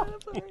 Ah!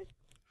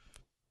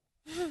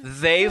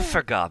 They've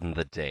forgotten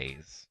the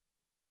days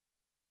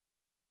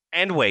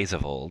and ways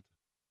of old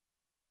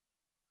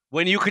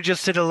when you could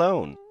just sit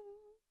alone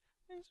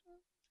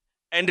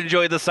and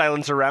enjoy the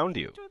silence around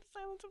you.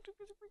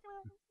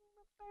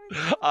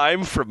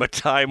 I'm from a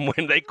time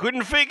when they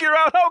couldn't figure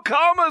out how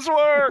commas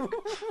work.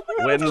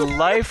 When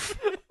life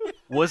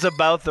was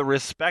about the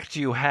respect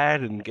you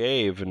had and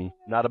gave, and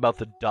not about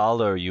the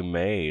dollar you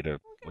made, or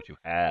what you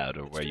had,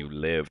 or where you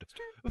lived.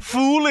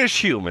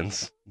 Foolish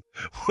humans.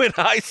 When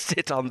I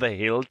sit on the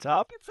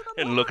hilltop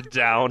and look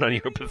down on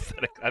your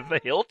pathetic... At the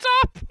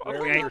hilltop?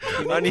 Okay.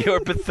 On your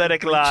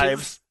pathetic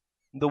lives,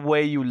 the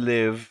way you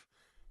live.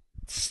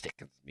 It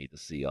sickens me to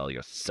see all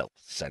your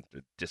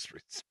self-centered,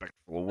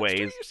 disrespectful ways.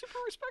 You're super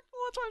respectful.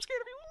 That's why I'm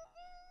scared of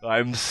you.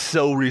 I'm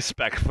so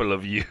respectful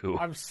of you.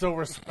 I'm so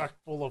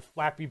respectful of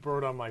Flappy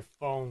Bird on my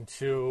phone,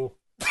 too.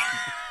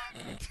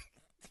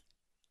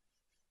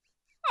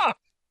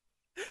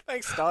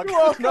 Thanks, Doug.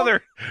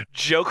 Another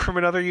joke from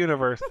another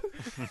universe.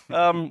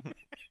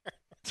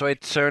 So I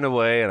turn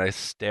away and I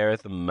stare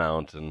at the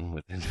mountain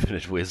with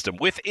infinite wisdom.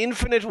 With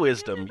infinite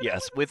wisdom,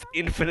 yes, with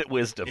infinite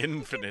wisdom.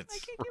 Infinite.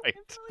 Right.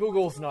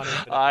 Google's not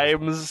infinite.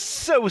 I'm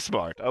so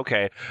smart.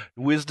 Okay.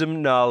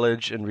 Wisdom,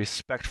 knowledge, and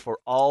respect for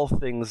all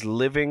things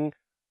living.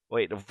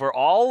 Wait, for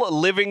all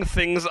living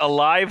things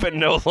alive and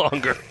no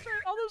longer.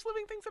 All those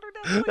living things that are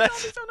dead.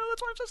 That's- Please don't know.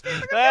 That's why I'm so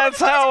scared. That's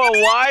how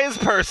a wise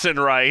person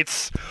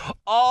writes.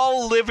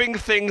 All living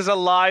things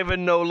alive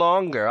and no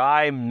longer.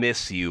 I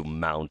miss you,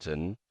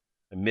 mountain.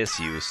 I miss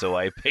you, so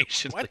I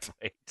patiently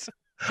wait.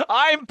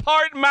 I'm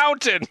part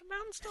mountain. The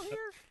mountain's still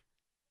here.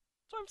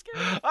 That's why I'm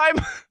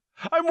scared.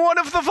 I'm one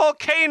of the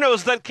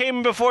volcanoes that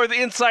came before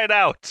the Inside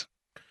Out.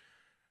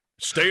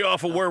 Stay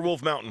off of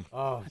Werewolf Mountain.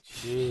 Oh,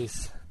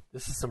 jeez.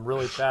 This is some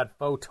really bad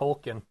faux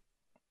Tolkien.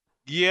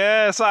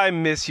 Yes, I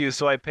miss you,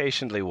 so I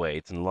patiently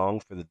wait and long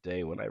for the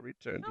day when I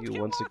return to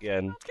you once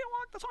again. Mountains can't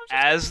walk. That's why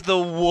I'm so As the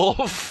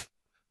wolf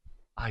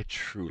I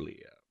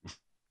truly am.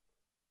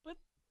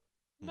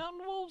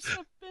 Mountain wolves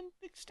have been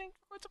extinct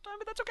for quite some time,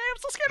 but that's okay. I'm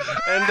still scared of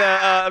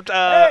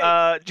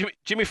them. And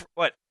Jimmy,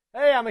 what?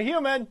 Hey, I'm a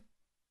human.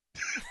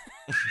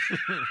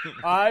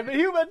 I'm a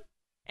human.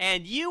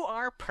 And you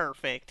are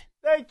perfect.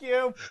 Thank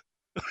you.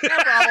 No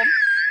problem.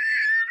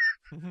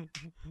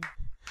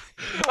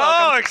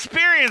 Oh,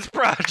 experience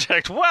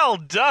project. Well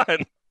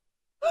done.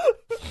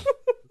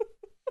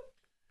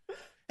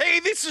 Hey,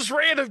 this is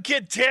Random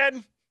Kid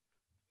 10.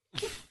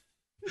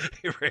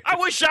 You're right. I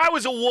wish I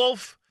was a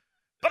wolf,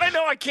 but I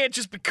know I can't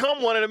just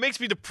become one, and it makes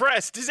me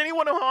depressed. Does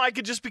anyone know how I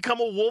could just become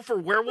a wolf or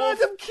werewolf?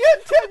 Random Kid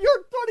 10,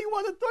 you're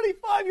 31 and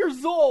 35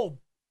 years old.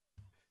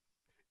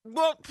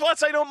 Well,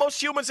 plus I know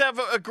most humans have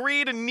a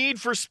greed and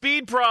need for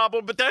speed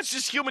problem, but that's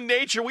just human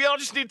nature. We all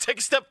just need to take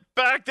a step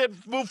back, then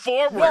move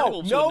forward.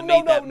 Werewolves no, wouldn't have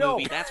no, made that no.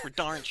 movie, that's for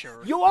darn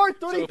sure. You are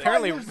 35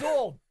 apparently- years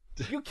old.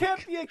 You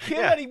can't be a kid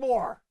Yeah.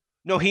 anymore.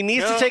 No, he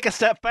needs to No. take a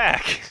step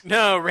back.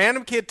 No,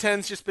 Random Kid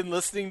 10's just been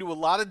listening to a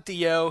lot of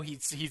Dio.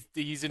 He's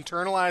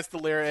internalized the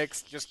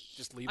lyrics.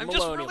 Just leave him I'm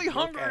just alone. really He'll be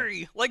okay.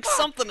 hungry. Like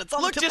something that's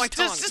on Look, the tip of my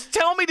tongue. just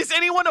tell me, does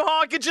anyone know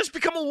how I could just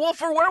become a wolf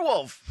or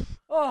werewolf?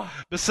 Oh,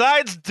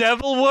 Besides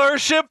devil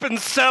worship and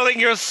selling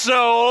your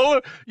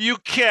soul, you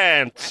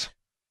can't.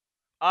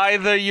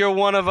 Either you're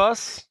one of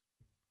us,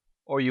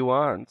 or you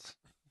aren't.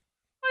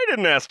 I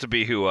didn't ask to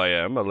be who I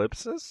am,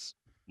 Ellipsis.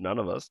 None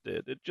of us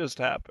did. It just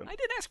happened. I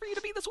didn't ask for you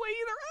to be this way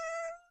either.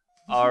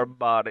 Our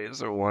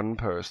bodies are one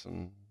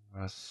person,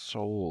 our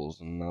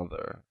souls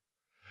another.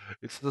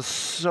 It's the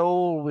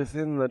soul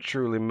within that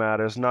truly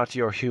matters, not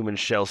your human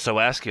shell. So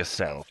ask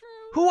yourself,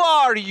 who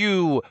are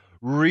you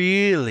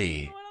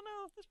really No, I don't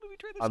know. This movie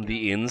trailer's on scary.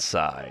 the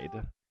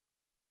inside?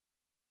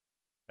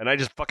 And I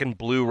just fucking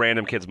blew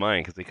Random Kid's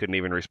mind because he couldn't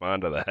even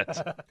respond to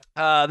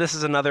that. This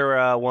is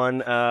another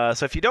one.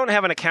 So if you don't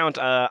have an account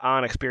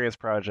on Experience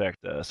Project,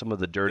 some of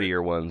the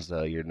dirtier ones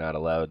you're not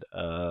allowed.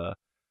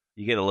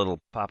 You get a little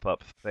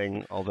pop-up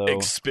thing, although...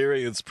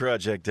 Experience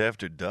Project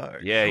After Dark.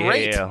 Yeah.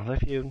 Great.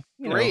 If you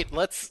know. Great.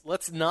 Let's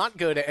not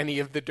go to any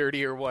of the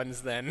dirtier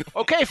ones then.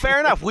 Okay, fair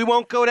enough. We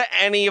won't go to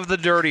any of the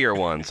dirtier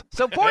ones.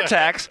 So,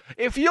 Portax,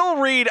 if you'll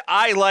read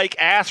I Like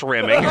Ass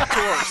Rimming... Of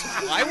course.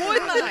 Why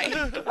wouldn't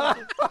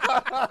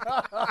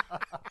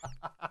I?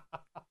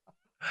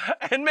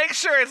 and make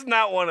sure it's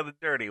not one of the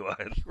dirty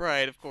ones.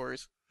 Right, of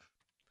course.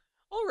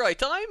 All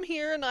right, I'm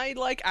here and I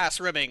like ass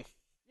ribbing.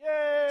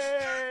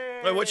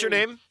 yay! Wait, what's your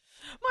name?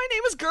 My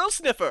name is Girl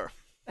Sniffer.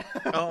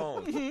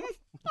 Oh,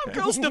 I'm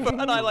Girl Sniffer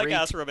and I like Great.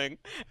 ass ribbing.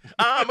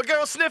 I'm a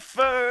girl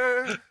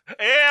sniffer.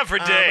 Every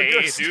I'm a day,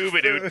 good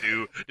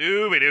dooby-doo-doo,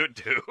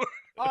 dooby-doo-doo.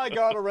 I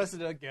got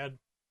arrested again.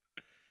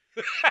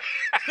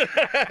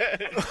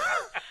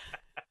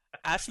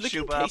 Ass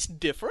licking Shoot up. taste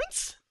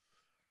difference?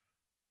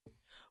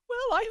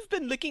 Well, I have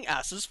been licking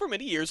asses for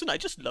many years and I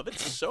just love it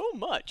so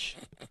much.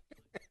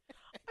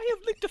 I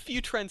have licked a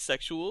few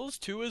transsexuals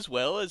too, as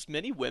well as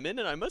many women,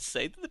 and I must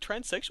say that the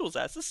transsexuals'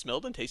 asses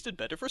smelled and tasted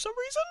better for some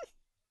reason.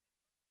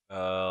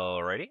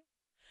 Alrighty.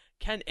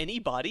 Can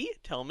anybody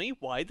tell me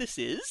why this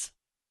is?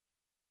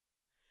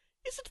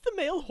 Is it the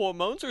male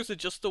hormones, or is it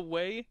just the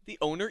way the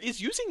owner is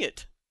using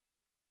it?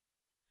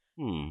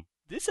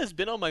 This has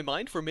been on my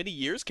mind for many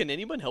years. Can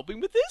anyone help me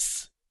with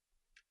this?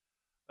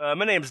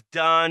 My name's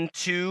Don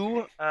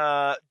 2.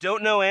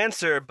 Don't know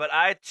answer, but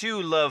I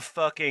too love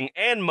fucking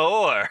and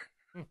more.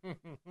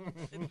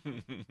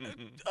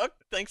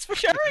 Thanks for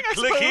sharing, I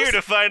Click suppose. here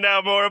to find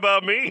out more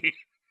about me.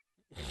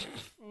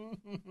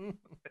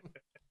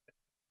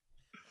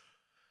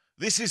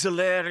 This is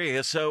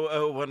hilarious.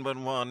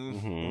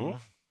 00111. Mhm.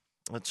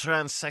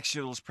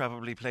 Transsexuals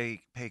probably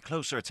pay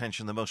closer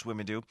attention than most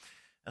women do.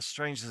 As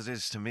strange as it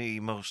is to me,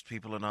 most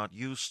people are not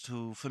used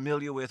to,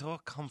 familiar with, or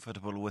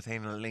comfortable with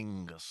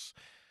analingus.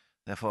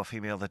 Therefore, a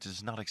female that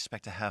does not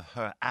expect to have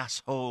her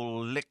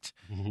asshole licked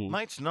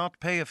might not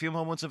pay a few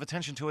moments of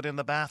attention to it in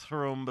the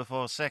bathroom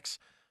before sex,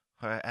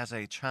 whereas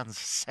a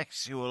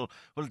transsexual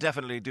will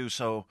definitely do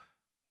so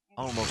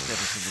almost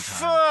every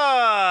single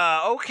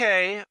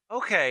time.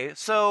 Okay.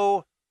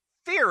 So,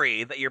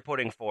 theory that you're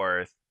putting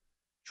forth: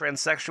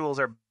 transsexuals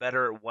are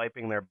better at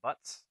wiping their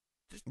butts.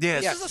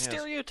 Yes, This is a yes.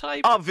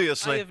 stereotype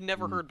Obviously. I have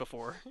never heard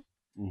before.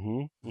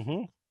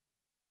 Mm-hmm.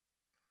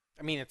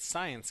 I mean, it's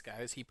science,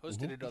 guys. He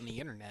posted it on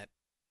the internet.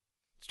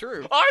 It's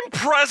true. I'm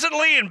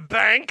presently in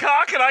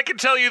Bangkok, and I can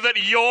tell you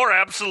that you're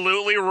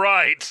absolutely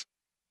right.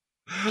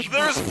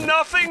 There's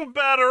nothing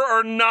better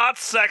or not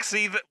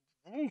sexy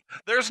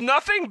There's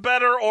nothing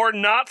better or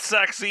not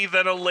sexy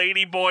than a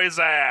ladyboy's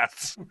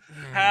ass.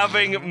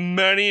 Having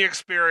many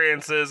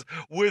experiences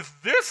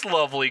with this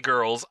lovely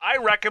girls, I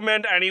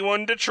recommend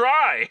anyone to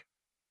try.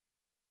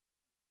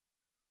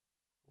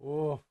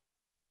 Oh,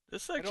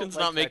 This section's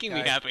like not that making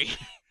me guy. happy.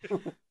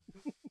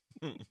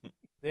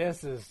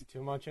 this is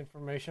too much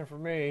information for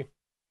me.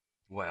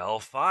 Well,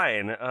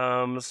 fine.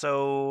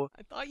 So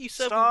I thought you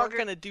said we Stog- weren't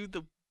going to do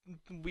the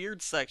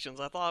weird sections.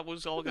 I thought it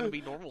was all going to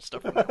be normal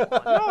stuff from now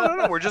on.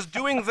 no.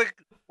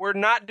 We're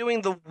not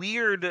doing the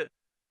weird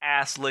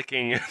ass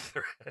licking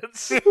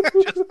threads.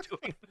 We're just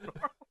doing the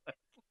normal.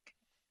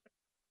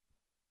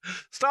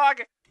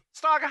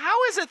 Stog,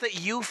 how is it that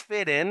you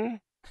fit in?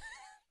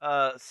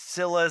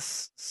 Scylla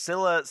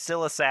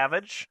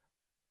Savage,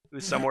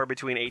 who's somewhere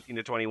between 18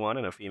 to 21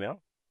 and a female.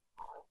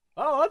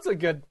 Oh, that's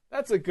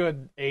a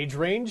good age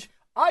range.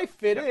 I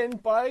fit in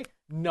by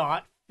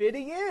not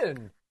fitting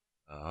in.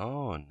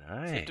 Oh, You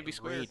nice. have to be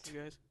squared,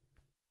 you guys.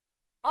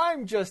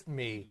 I'm just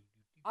me.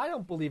 I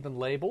don't believe in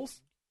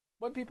labels.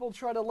 When people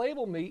try to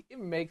label me, it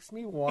makes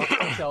me want to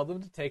tell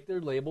them to take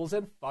their labels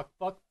and fuck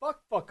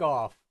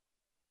off.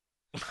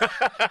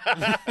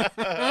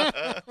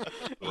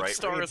 Each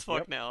star is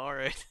fuck now,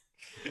 alright.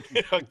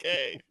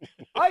 Okay.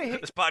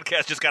 This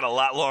podcast just got a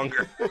lot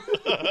longer.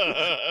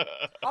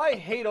 I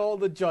hate all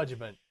the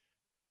judgment.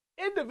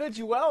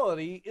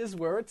 Individuality is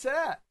where it's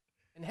at.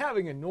 And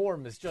having a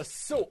norm is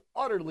just so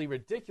utterly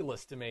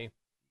ridiculous to me.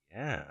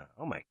 Yeah.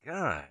 Oh my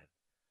god.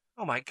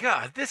 Oh my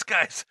god. This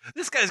guy's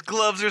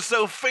gloves are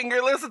so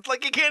fingerless. It's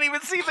like you can't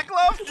even see the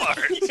glove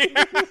part.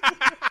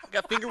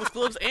 Got fingerless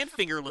gloves and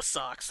fingerless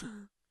socks.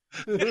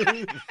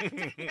 I'm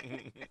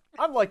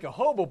like a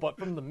hobo, but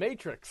from the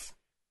Matrix.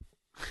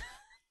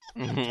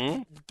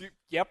 Mm-hmm.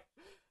 Yep.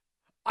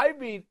 I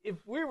mean, if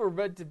we were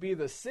meant to be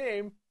the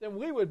same, then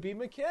we would be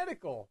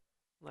mechanical.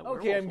 That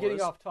Okay, werewolf I'm getting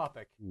was. off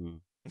topic.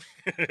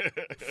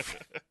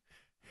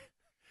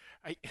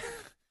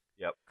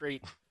 Yep.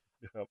 Great.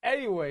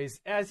 Anyways,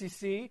 as you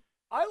see,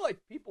 I like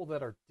people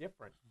that are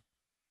different.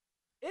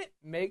 It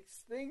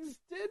makes things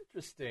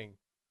interesting.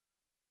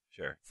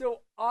 Sure. So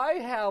I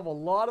have a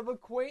lot of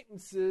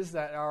acquaintances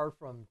that are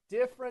from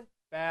different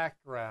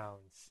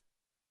backgrounds.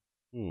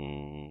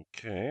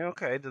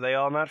 Okay. Do they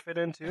all not fit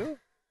in too?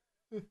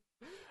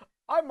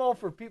 I'm all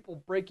for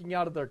people breaking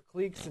out of their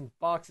cliques and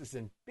boxes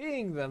and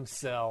being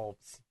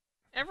themselves.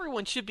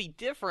 Everyone should be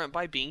different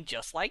by being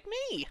just like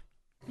me.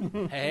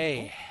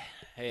 Hey,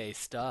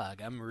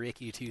 Stug, I'm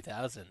Ricky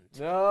 2000.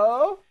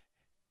 No?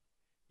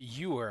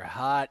 You are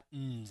hot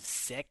and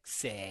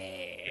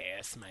sexy,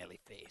 smiley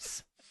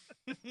face.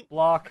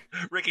 Block.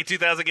 Ricky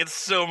 2000 gets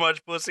so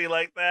much pussy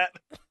like that.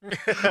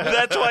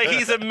 That's why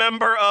he's a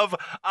member of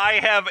I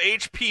Have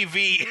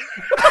HPV.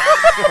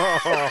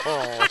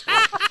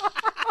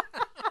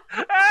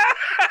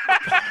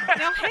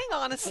 Now hang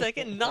on a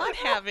second. Not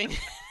having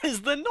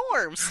is the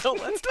norm. So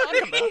let's talk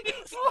about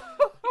this.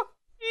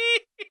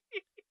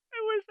 I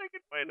wish I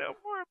could find out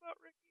more about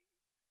Ricky.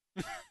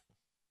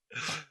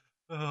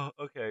 Oh,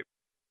 okay.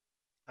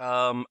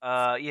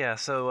 Yeah,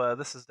 so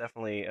this is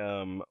definitely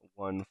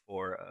one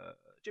for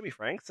Jimmy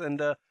Franks.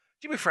 And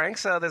Jimmy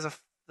Franks, there's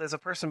a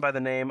person by the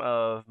name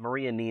of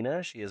Maria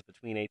Nina. She is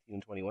between 18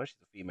 and 21. She's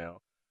a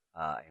female.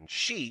 And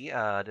she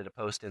did a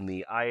post in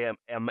the I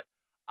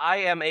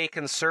am a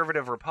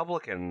conservative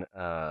Republican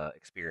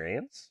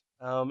experience.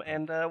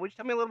 And would you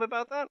tell me a little bit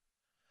about that?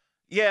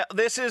 Yeah,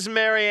 this is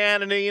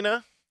Marianne and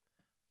Nina.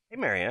 Hey,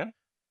 Marianne.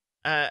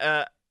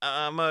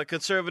 I'm a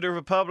conservative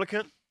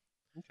Republican.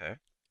 Okay.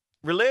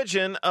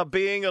 Religion of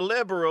being a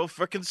liberal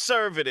for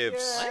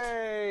conservatives.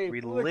 Yay!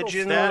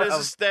 Religion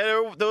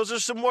Those are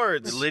some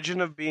words.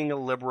 Religion of being a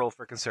liberal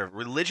for conservative.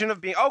 Religion of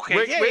being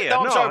okay.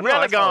 I'm sorry,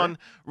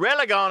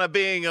 Religon of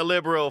being a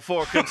liberal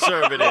for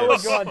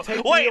conservatives. Religon, take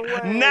me Wait,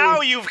 away.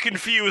 now you've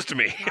confused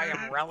me. I am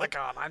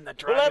Religon. I'm the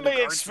Well, let dragon who me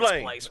guards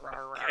explain. this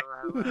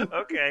place.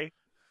 Okay.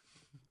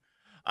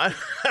 I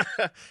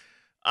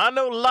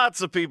know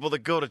lots of people that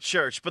go to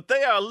church, but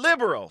they are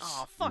liberals.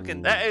 Oh,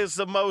 fucking. That is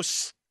the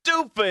most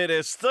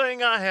stupidest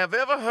thing I have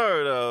ever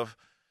heard of.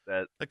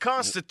 That The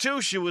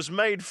Constitution was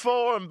made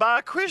for and by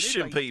Made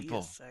Christian by people.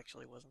 deists,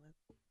 actually, wasn't it?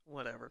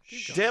 Whatever.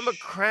 Keep going.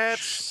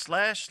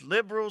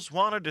 Democrats/liberals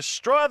want to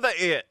destroy the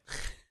it.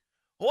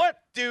 What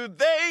do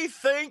they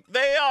think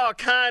they are,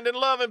 kind and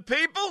loving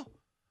people?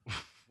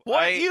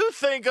 What do you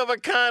think of a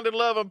kind and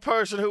loving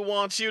person who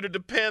wants you to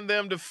depend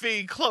them to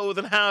feed, clothe,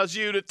 and house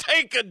you, to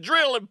take a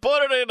drill and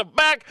put it in the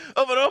back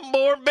of an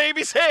unborn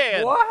baby's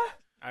head? What?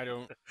 I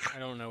don't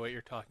know what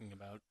you're talking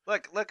about.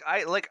 look, I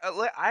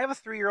have a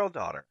 3-year-old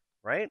daughter,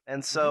 right?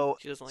 And so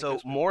She doesn't like so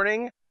those people.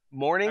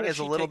 morning How does is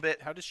a she little take-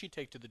 bit. How does she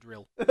take to the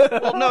drill?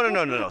 Well,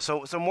 no.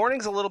 So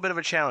morning's a little bit of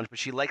a challenge, but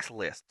she likes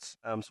lists.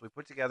 So we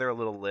put together a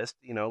little list.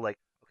 Like,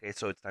 okay,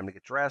 so it's time to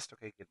get dressed.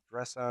 Okay, get the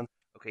dress on.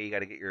 Okay, you got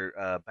to get your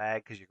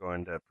bag because you're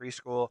going to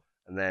preschool,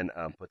 and then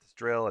put this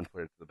drill and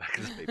put it to the back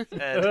of this baby's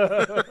head.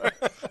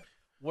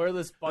 Wear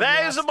this button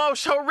That mask. is the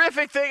most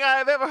horrific thing I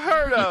have ever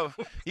heard of.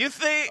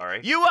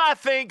 I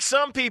think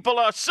some people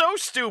are so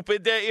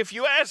stupid that if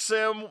you ask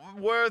them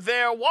where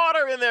their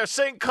water in their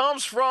sink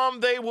comes from,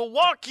 they will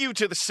walk you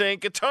to the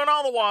sink and turn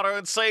on the water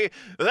and say,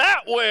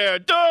 that where,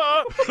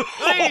 duh.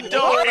 They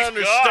don't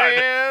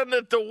understand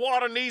that the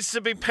water needs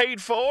to be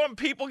paid for and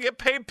people get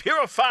paid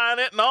purifying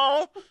it and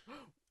all.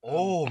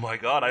 Oh my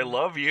God, I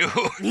love you.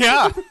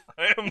 Yeah.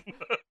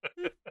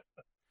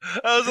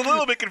 I was a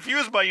little bit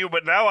confused by you,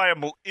 but now I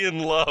am in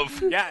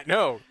love. Yeah,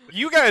 no.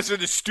 You guys are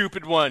the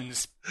stupid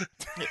ones.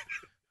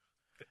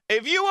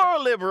 If you are a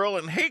liberal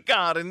and hate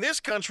God and this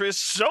country is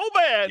so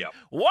bad, Yep.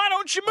 why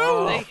don't you move?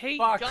 Oh, They hate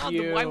fuck God.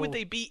 Then why you. would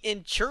they be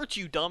in church,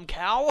 you dumb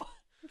cow?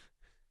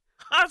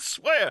 I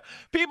swear,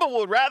 people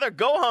would rather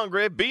go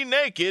hungry, be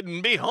naked,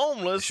 and be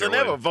homeless Sure than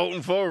ever would.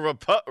 voting for a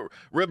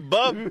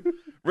Republican.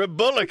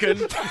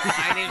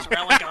 My name's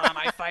Religon.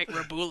 I fight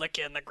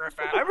Rebulican, the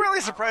Griffin. I'm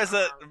really surprised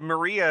that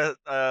Maria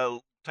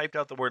typed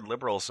out the word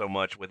liberal so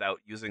much without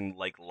using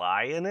like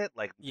lie in it.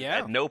 Like, Yeah.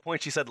 at no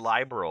point she said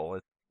liberal.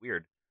 It's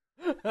weird.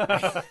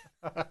 I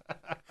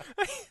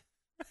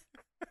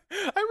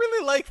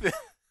really like the.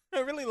 I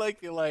really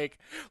like the like.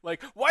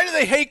 Why do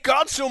they hate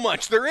God so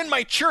much? They're in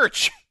my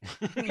church.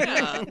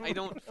 Yeah, I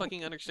don't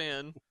fucking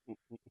understand.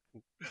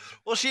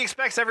 Well, she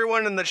expects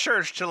everyone in the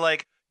church to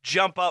like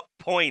jump up,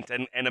 point,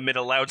 and emit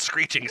a loud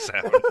screeching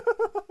sound.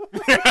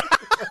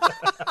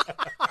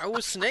 I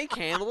was snake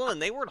handling,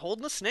 and they weren't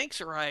holding the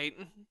snakes right.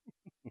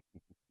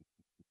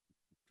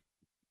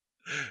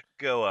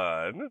 Go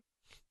on.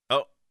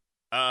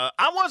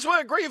 I once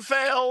went to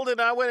Greenfield,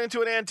 and I went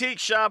into an antique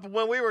shop, and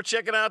when we were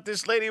checking out,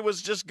 this lady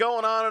was just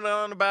going on and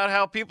on about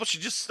how people should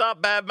just stop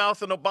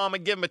bad-mouthing Obama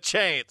and give him a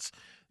chance.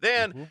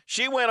 Then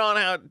she went on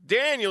how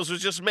Daniels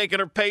was just making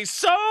her pay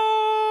so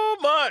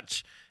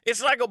much.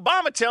 It's like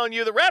Obama telling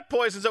you the rat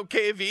poison's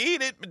okay if you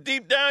eat it, but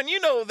deep down you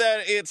know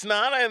that it's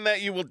not and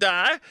that you will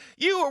die.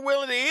 You are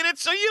willing to eat it,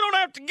 so you don't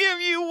have to give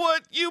you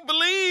what you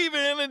believe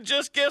in, and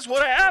just guess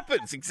what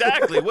happens.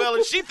 Exactly. Well,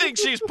 if she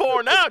thinks she's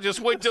poor now, just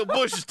wait till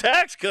Bush's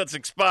tax cuts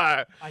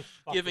expire.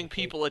 Giving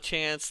people a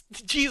chance.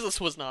 Jesus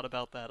was not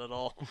about that at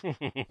all.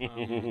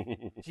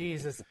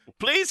 Jesus.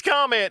 Please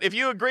comment if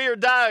you agree or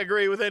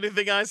disagree with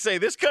anything I say.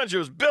 This country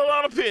was built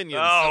on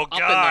opinions. Oh, and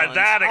God, downs.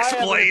 that I have an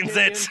explains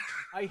opinion. it.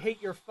 I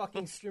hate your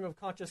fucking stream of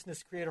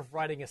consciousness creative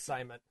writing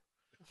assignment.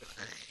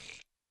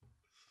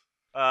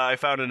 I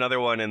found another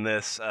one in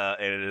this, and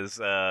it is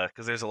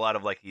because there's a lot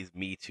of like these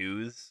Me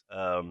Too's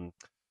in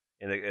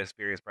the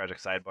Experience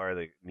Project sidebar.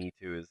 The Me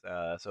Too's.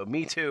 So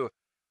Me Too.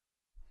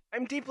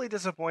 I'm deeply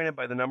disappointed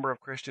by the number of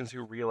Christians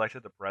who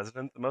reelected the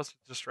president. The most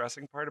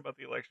distressing part about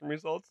the election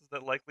results is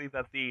that likely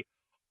that the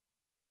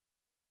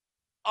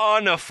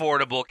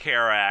Unaffordable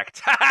Care Act.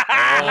 Sick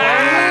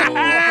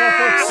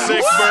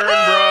burn,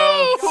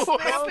 bro.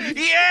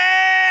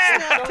 Yeah!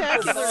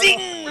 Spectacular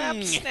Zing!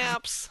 rap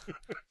snaps.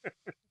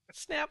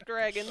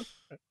 Snapdragon.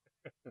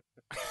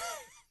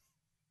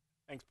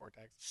 Thanks,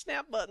 Vortex.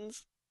 Snap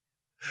buttons.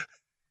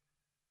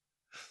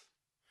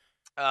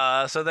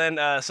 So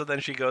then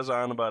she goes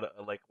on about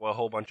a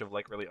whole bunch of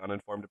like really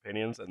uninformed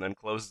opinions, and then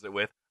closes it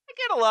with, "I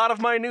get a lot of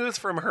my news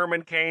from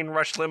Herman Cain,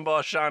 Rush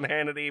Limbaugh, Sean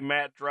Hannity,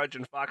 Matt Drudge,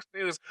 and Fox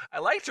News. I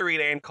like to read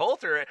Ann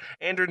Coulter,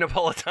 Andrew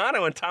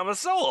Napolitano, and Thomas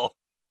Sowell."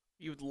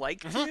 You'd like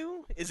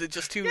to? Is it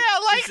just too? Yeah, I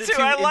is like it to.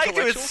 too I like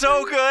to. It's intellectual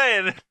so for you?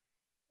 good.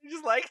 I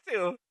just like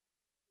to.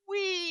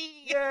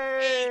 Wee.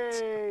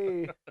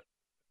 Yay!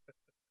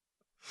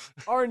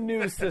 Our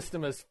news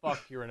system is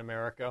fucked here in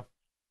America.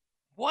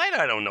 What?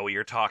 I don't know what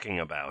you're talking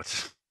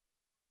about.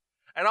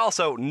 And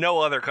also, no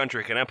other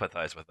country can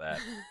empathize with that.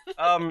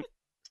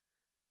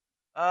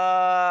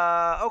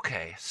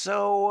 Okay,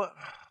 so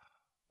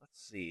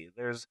let's see.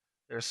 There's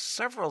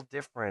several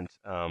different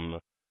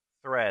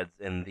threads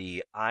in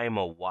the "I'm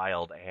a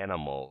Wild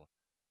Animal"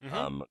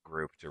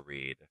 group to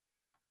read.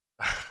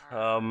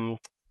 Let's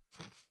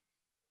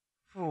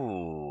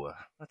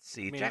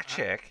see. I mean, Jack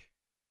Chick,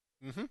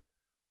 Mm-hmm.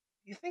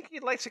 you think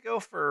you'd like to go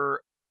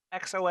for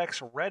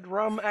XOX Red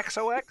Rum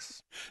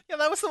XOX? Yeah,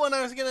 that was the one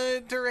I was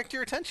gonna direct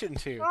your attention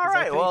to. All 'cause I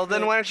right, think well,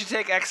 then that- why don't you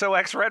take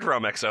XOX Red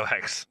Rum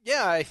XOX?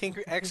 Yeah, I think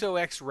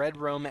XOX Red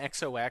Rum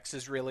XOX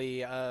is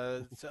really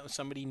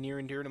somebody near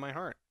and dear to my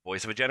heart.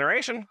 Voice of a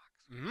generation.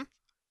 Mm-hmm.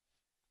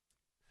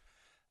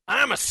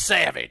 I'm a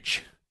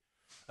savage.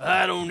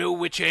 I don't know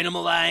which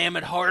animal I am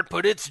at heart,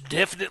 but it's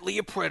definitely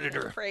a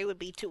predator. Prey would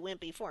be too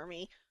wimpy for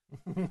me.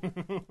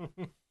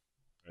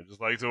 I just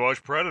like to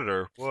watch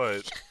Predator.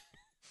 What?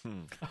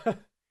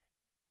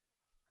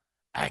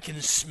 I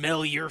can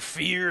smell your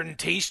fear and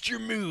taste your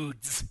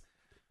moods.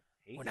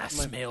 When I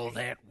smell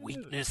that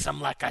weakness, I'm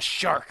like a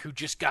shark who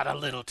just got a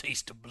little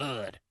taste of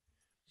blood.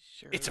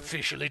 Sure. It's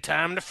officially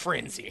time to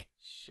frenzy.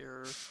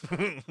 Sure.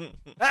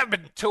 I've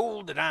been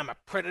told that I'm a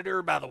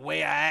predator by the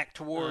way I act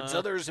towards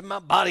others in my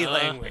body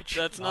language.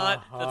 That's not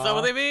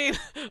what they mean.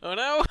 Oh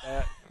no.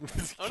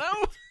 Oh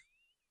no.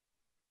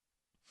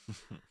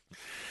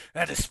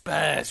 I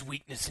despise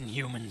weakness in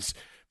humans.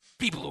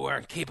 People who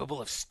aren't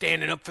capable of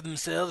standing up for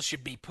themselves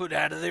should be put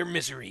out of their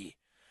misery.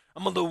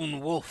 I'm a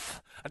lone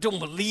wolf. I don't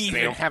believe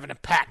in having a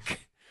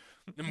pack.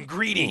 I'm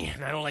greedy,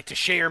 and I don't like to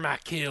share my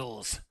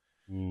kills.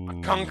 My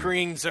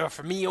conquerings are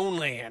for me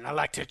only, and I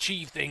like to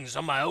achieve things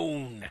on my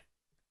own.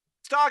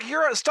 Stog,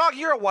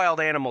 you're a wild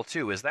animal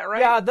too, is that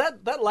right? Yeah,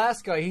 that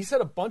last guy, he said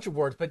a bunch of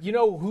words, but you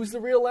know who's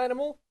the real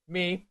animal?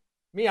 Me,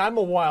 I'm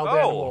a wild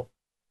animal.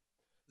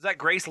 Is that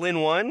Grace Lynn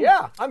 1?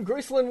 Yeah, I'm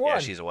Graceland 1. Yeah,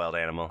 she's a wild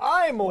animal.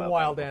 I'm a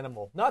wild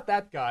animal. Not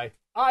that guy.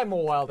 I'm a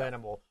wild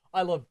animal.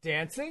 I love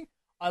dancing.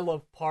 I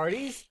love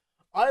parties.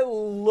 I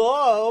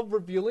love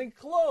revealing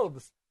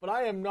clothes. But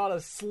I am not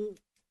a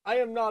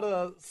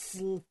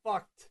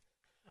fucked.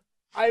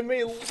 I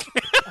may...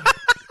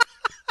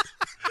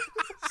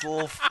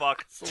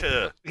 Fucked.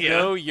 Yeah.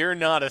 No, you're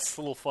not a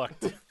slow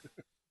fucked.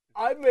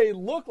 I may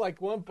look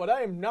like one, but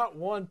I am not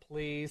one,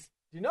 please.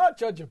 Do not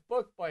judge a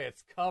book by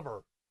its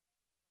cover.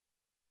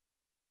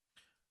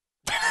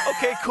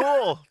 Okay,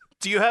 cool.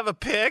 Do you have a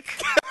pick?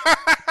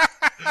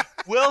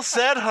 Well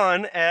said,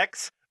 hun,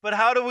 X. But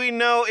how do we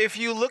know if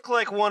you look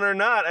like one or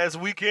not, as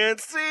we can't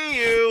see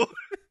you?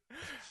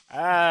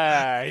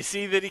 I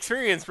see that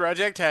Experience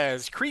Project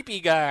has creepy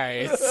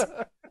guys.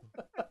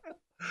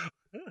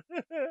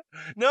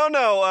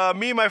 No.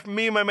 Me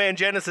and my man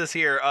Genesis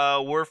here.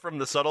 We're from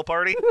the Subtle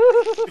Party.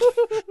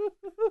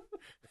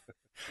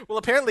 Well,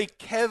 apparently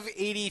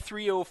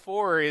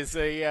Kev8304 is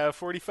a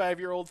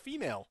 45-year-old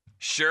female.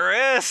 Sure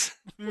is.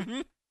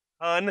 Mm-hmm.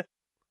 Hun.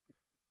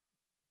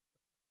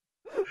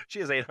 She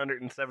has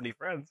 870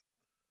 friends.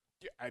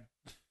 I,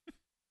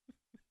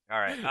 All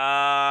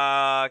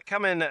right.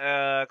 Coming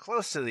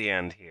close to the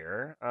end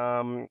here.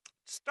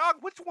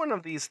 Stog, which one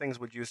of these things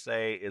would you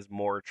say is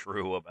more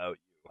true about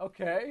you?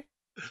 Okay.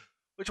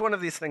 Which one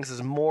of these things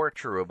is more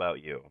true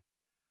about you?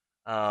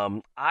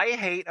 I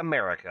hate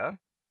America,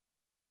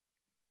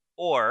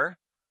 or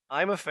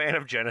I'm a fan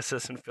of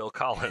Genesis and Phil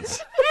Collins.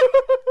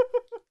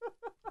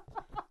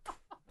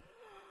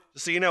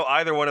 Just so you know,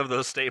 either one of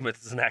those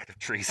statements is an act of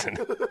treason.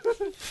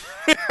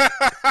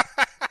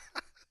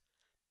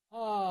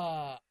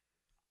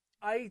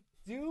 I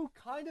do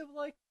kind of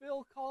like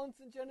Phil Collins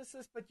and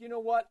Genesis, but you know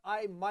what?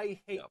 My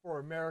hate for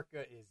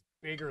America is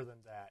bigger than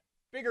that.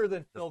 Bigger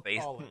than Phil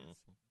Collins.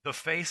 The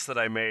face that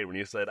I made when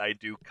you said I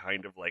do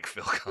kind of like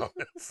Phil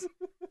Collins.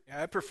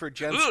 I prefer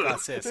Jen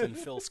Scassis and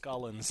Phil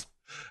Scollins.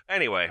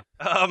 Anyway,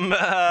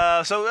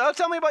 so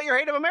tell me about your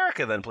hate of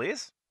America then,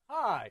 please.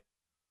 Hi,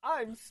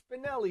 I'm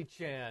Spinelli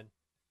Chan.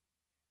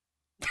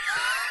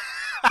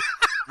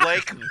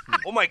 Like,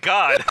 oh my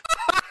god.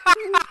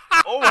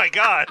 Oh my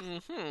god.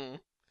 Mm-hmm.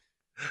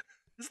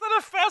 Is that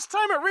a fast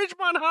time at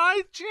Ridgemont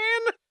High,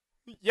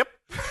 Chan? Yep.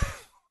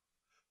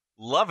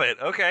 Love it.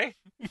 Okay.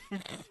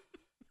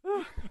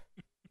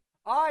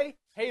 I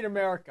hate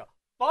America.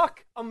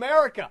 Fuck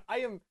America. I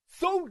am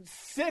so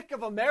sick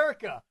of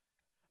America.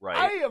 Right.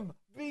 I am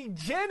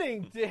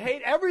beginning to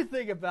hate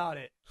everything about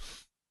it.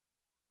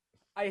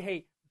 I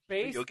hate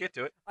You'll get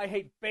to it. I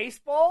hate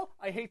baseball.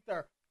 I hate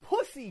their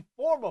pussy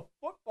form of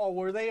football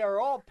where they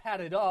are all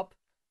padded up.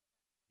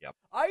 Yep.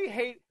 I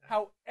hate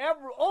how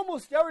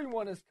almost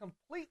everyone is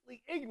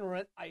completely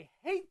ignorant. I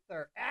hate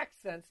their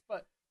accents,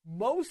 but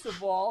most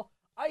of all,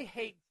 I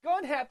hate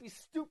gun-happy,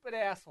 stupid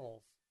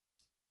assholes.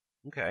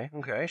 Okay,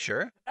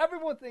 sure.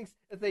 Everyone thinks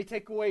if they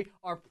take away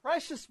our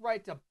precious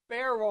right to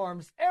bear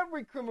arms,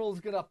 every criminal is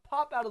going to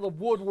pop out of the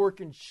woodwork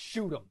and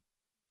shoot them.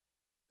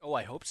 Oh,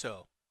 I hope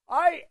so.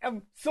 I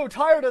am so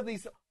tired of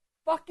these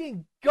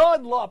fucking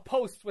gun law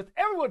posts with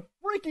everyone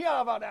freaking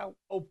out about how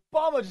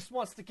Obama just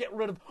wants to get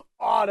rid of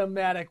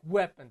automatic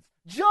weapons.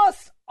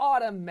 Just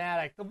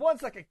automatic. The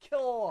ones that could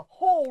kill a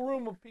whole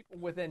room of people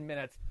within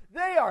minutes.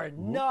 They are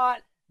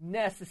not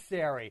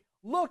necessary.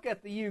 Look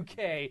at the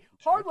UK.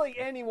 Hardly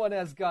anyone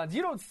has guns.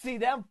 You don't see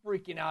them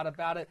freaking out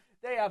about it.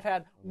 They have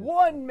had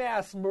one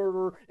mass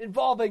murder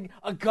involving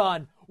a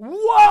gun.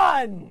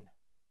 One!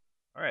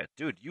 All right,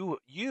 dude,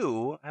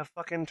 you have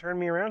fucking turned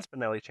me around,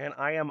 Spinelli Chan.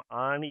 I am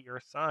on your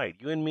side.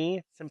 You and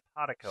me,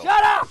 simpatico.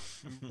 Shut up!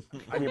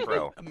 I'm your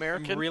bro.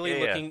 American. I'm really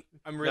Yeah. looking.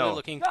 I'm really No.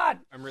 looking. God,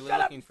 I'm really shut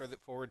up! looking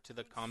forward to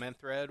the comment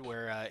thread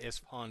where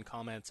Isfahan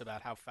comments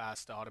about how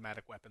fast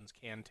automatic weapons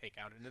can take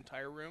out an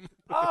entire room.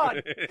 Oh,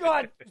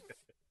 God.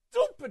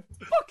 Stupid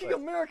fucking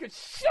America.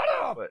 Shut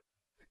up!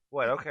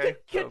 What? Okay.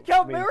 Can So,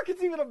 I mean,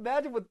 Americans even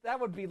imagine what that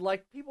would be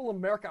like? People in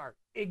America are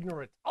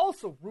ignorant.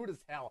 Also rude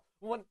as hell.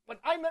 When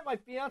I met my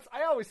fiance,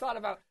 I always thought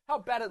about how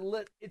bad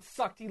it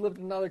sucked he lived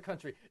in another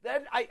country.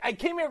 Then I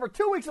came here for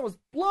 2 weeks and was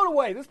blown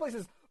away. This place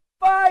is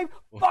by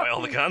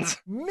all the fucking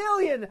guns.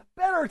 million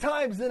better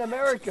times than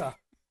America.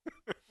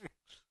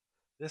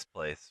 This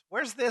place.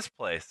 Where's this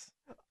place?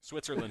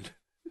 Switzerland.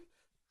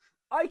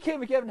 I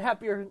came again and have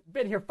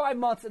been here 5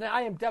 months, and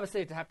I am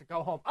devastated to have to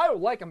go home. I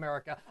don't like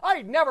America.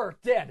 I never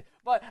did.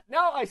 But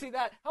now I see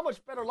that how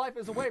much better life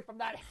is away from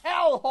that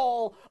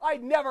hellhole. I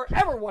never,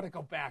 ever want to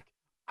go back.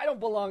 I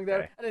don't belong there,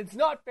 Okay. and it's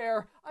not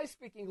fair. I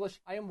speak English.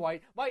 I am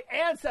white. My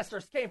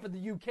ancestors came from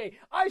the UK.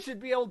 I should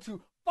be able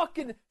to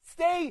fucking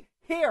stay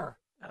here.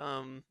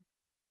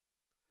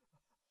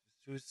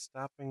 Who's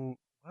stopping?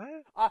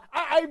 What?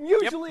 I'm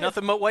Yep, usually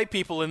nothing but white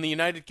people in the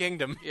United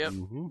Kingdom. Yep.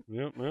 Mm-hmm.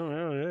 Yep.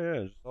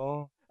 Yeah. It's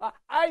all.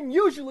 I'm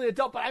usually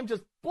adult, but I'm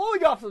just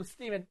blowing off some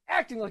steam and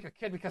acting like a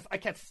kid because I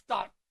can't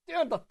stop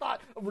the thought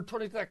of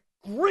returning to that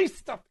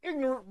grease-stuffed,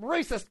 ignorant,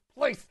 racist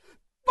place.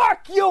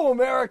 Fuck you,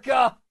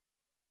 America!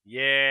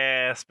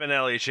 Yeah,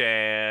 Spinelli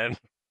Chan.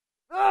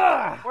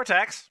 Ugh!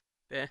 Vortex.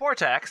 Eh.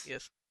 Vortex.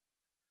 Yes.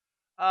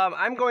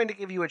 I'm going to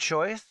give you a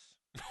choice.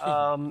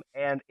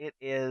 And it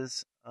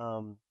is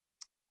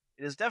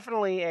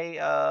definitely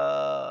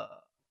a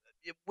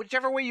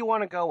whichever way you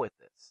want to go with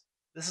this.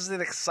 This is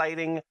an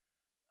exciting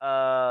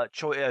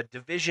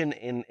division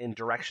in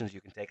directions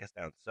you can take us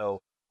down.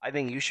 So I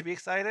think you should be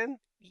excited.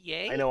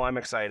 Yay. I know I'm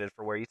excited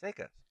for where you take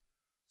us.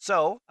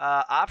 So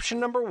option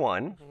number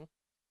one Mhm.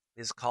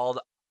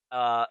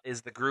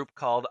 is the group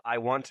called I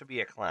Want to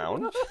Be a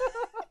Clown.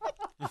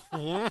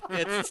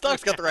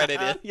 Stock's got the right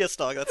idea. Yes,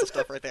 Stock, that's the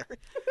stuff right there.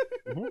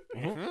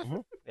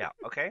 Yeah,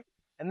 okay.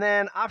 And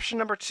then option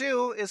number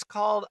two is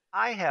called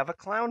I Have a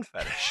Clown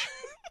Fetish.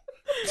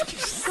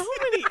 So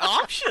many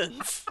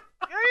options.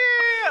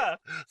 Yeah.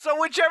 So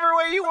whichever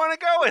way you want to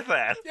go with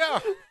that.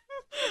 Yeah.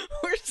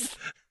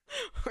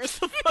 Where's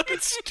the fucking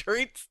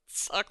straight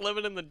sock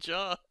lemon in the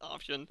jaw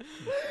option?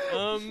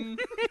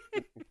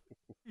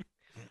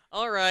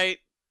 All right.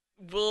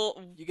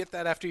 We'll. You get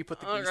that after you put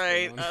the All grease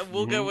right, balloon.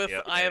 we'll go with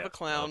Yep, I have yeah, a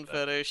clown okay.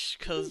 fetish,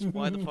 because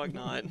why the fuck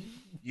not?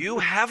 You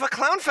have a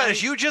clown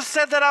fetish. You just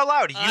said that out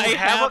loud. You I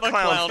have have a a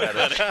clown clown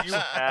fetish. fetish. You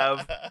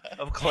have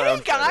a clown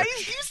Hey guys,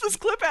 fetish. use this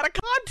clip out of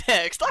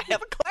context. I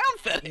have a clown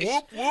fetish.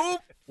 Whoop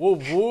whoop.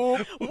 Whoop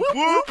whoop. Whoop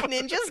whoop,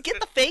 ninjas, get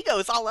the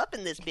Fagos all up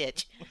in this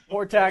bitch.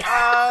 Portax.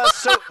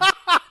 So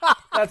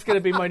That's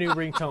gonna be my new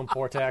ringtone,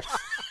 Portax.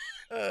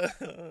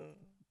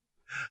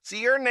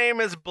 your name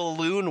is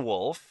Balloon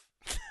Wolf.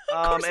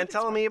 course And it is.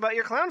 tell me about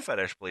your clown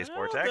fetish, please, Oh,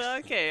 Vortex.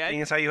 okay,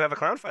 Seeing as how you have a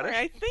clown fetish.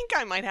 I think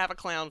I might have a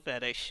clown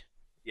fetish.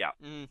 Yeah.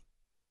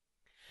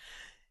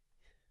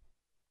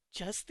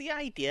 Just the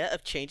idea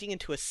of changing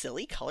into a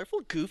silly,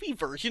 colorful, goofy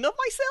version of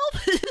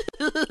myself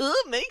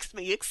makes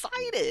me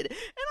excited, and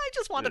I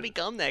just want to Ugh.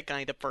 become that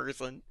kind of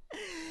person.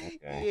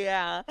 Okay.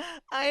 Yeah,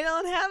 I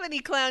don't have any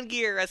clown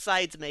gear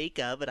aside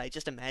makeup, but I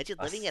just imagine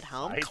living at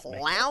home, Asides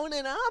makeup?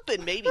 clowning up,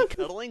 and maybe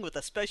cuddling with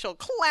a special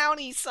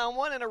clowny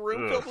someone in a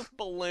room filled Ugh. with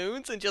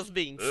balloons and just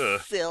being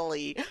Ugh.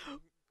 silly.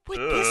 Would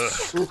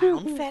this be a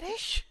clown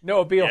fetish? No,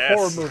 it'd be a Yes.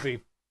 horror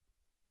movie.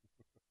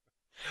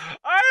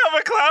 I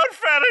have a clown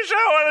fetish.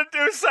 I want to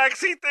do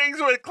sexy things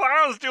with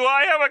clowns. Do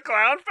I have a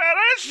clown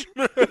fetish?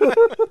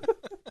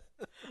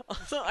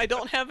 Also, I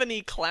don't have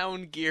any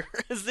clown gear,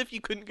 as if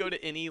you couldn't go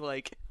to any,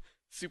 like,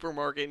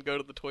 supermarket and go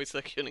to the toy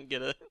section and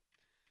get a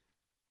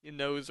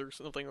nose or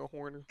something, or a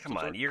horn or Come some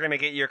on, sort. you're gonna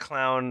get your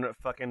clown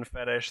fucking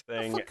fetish What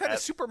thing. kind of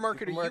at-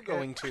 supermarket are you supermarket?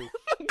 going to?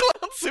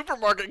 Clown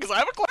supermarket, because I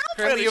have a clown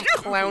Apparently you fetish.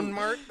 have Clown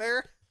Mart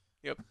there.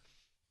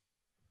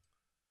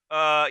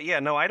 Yeah,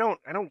 no, I don't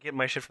get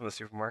my shit from the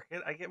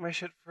supermarket. I get my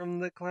shit from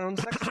the clown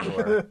sex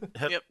store.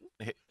 Yep.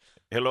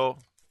 Hello,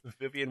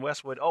 Vivian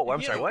Westwood. Oh,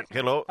 I'm sorry. What?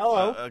 hello.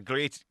 Hello.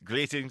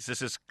 Greetings.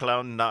 This is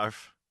Clown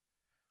Narf.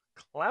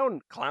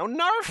 Clown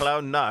Narf?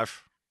 Clown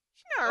Narf.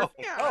 Narf,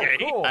 Oh, narf. Oh, okay.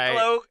 cool.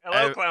 Hello,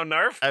 I- Clown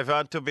Narf. I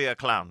want to be a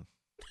clown.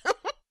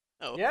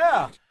 Oh.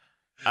 Yeah.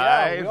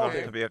 I we all want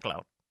do. to be a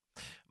clown.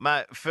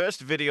 My first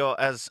video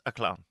as a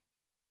clown.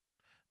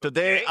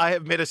 Today, Okay. I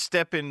have made a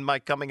step in my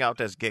coming out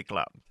as gay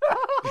clown.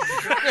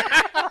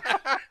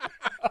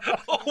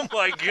 Oh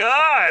my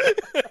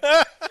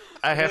god!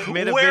 I have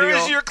made a Where video.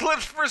 is your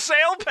clips for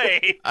sale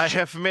page? I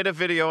have made a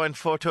video and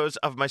photos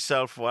of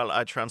myself while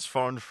I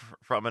transformed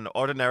from an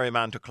ordinary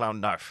man to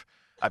Clown Narf.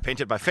 I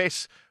painted my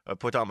face,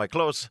 put on my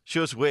clothes,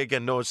 shoes, wig,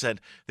 and nose,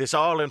 and this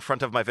all in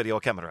front of my video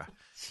camera.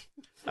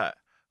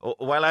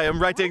 While I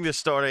am writing this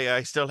story,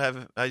 I've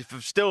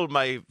still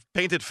my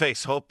painted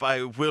face. Hope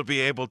I will be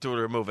able to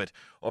remove it,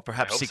 or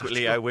perhaps hope so,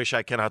 secretly, too. I wish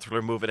I cannot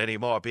remove it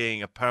anymore,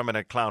 being a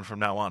permanent clown from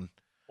now on.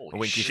 Holy A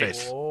winky shit.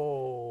 face.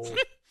 Oh.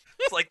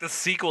 It's like the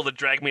sequel to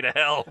Drag Me to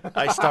Hell.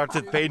 I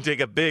started painting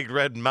a big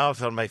red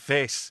mouth on my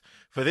face.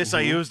 For this,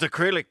 I used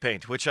acrylic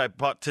paint, which I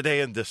bought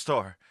today in the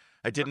store.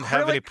 I didn't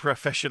have any Acrylic?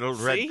 professional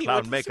red See? He went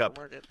clown to the makeup,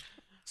 supermarket.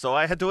 so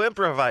I had to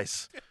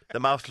improvise. The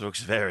mouth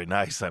looks very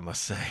nice, I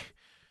must say.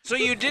 So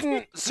you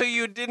didn't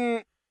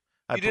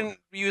I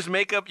use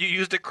makeup, you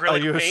used I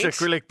acrylic used paint?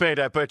 acrylic paint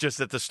I purchased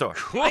at the store.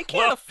 I can't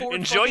Well, afford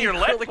enjoy your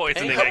lead fucking acrylic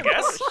poisoning, paint. I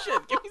guess. Oh,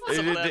 shit, give me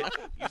some of that.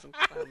 I'm using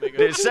clown makeup.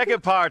 The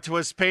second part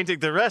was painting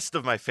the rest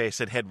of my face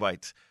in head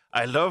white.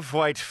 I love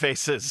white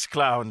faces,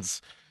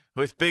 clowns,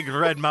 with big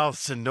red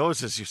mouths and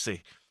noses, you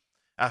see.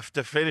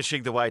 After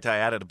finishing the white, I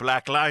added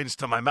black lines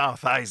to my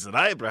mouth, eyes, and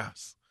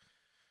eyebrows.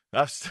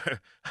 After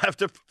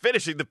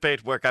finishing the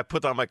paintwork, I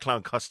put on my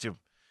clown costume.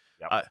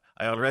 Yep.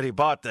 I already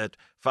bought that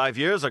 5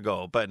 years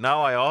ago, but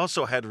now I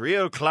also had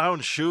real clown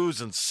shoes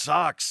and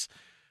socks.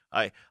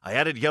 I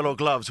added yellow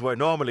gloves where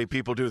normally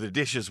people do the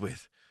dishes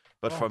with.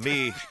 But for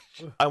me,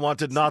 I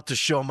wanted not to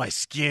show my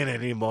skin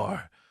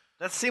anymore.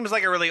 That seems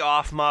like a really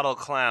off-model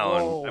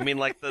clown. Oh. I mean,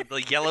 like the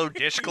yellow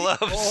dish gloves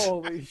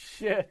Holy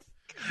shit.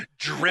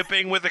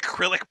 dripping with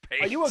acrylic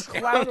paint. Are you a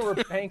clown or a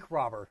bank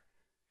robber?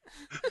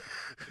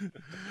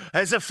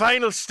 As a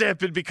final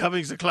step in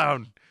becoming the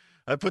clown,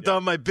 I put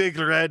on my big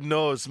red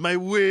nose, my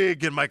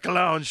wig, and my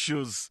clown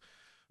shoes.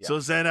 So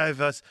then I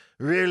was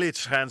really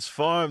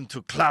transformed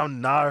to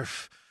Clown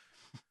Narf.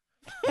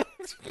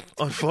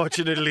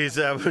 Unfortunately,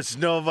 there was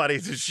nobody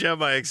to share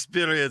my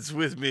experience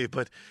with me,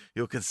 but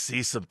you can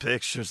see some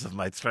pictures of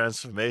my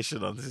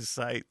transformation on this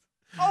site.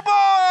 Oh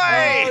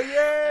boy!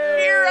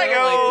 yay! Here I I don't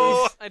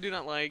go! like these. I do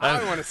not like.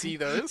 I want to see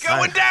those.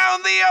 Going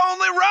down the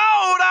only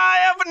road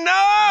I ever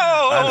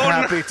known!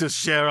 I'm happy to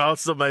share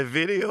also my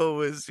video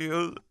with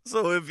you.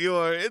 So if you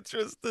are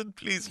interested,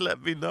 please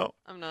let me know.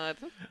 I'm not.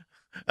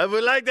 I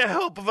would like the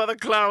help of other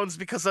clowns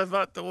because I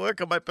want to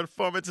work on my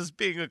performance as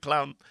being a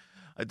clown.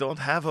 I don't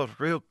have a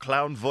real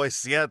clown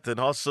voice yet, and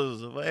also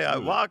the way I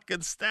walk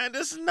and stand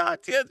is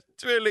not yet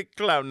really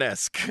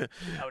clownesque.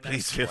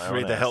 Please feel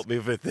free to help me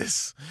with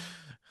this.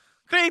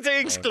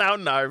 Greetings,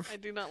 Clown Narv. I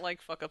do not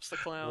like fuck ups the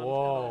clown.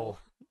 Whoa.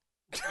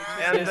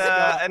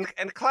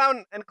 And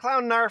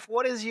clown Narf,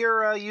 what is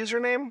your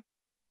username?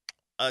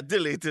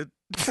 Deleted.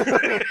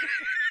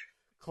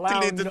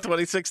 Clown, Deleted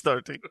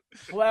 2630.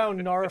 Clown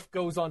Narf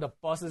goes on the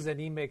buses and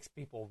he makes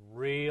people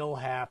real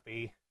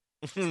happy.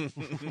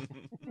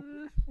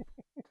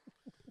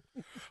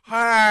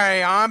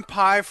 Hi, I'm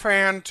Pie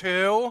Fan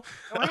too.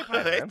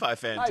 Hey, Pie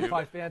Fan Hi, too.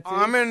 Pie Fan too.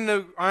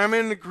 I'm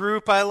in the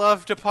group. I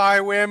love to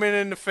pie women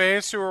in the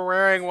face who are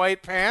wearing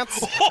white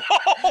pants.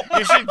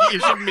 You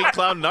should meet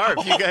Clown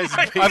Narf. You guys.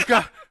 I've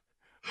got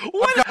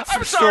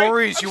some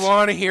stories. You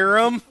want to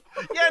hear them?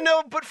 Yeah,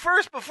 no, but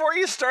first, before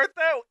you start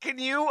that, can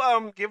you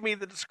give me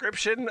the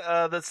description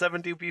that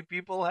 72P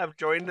people have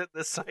joined at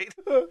this site?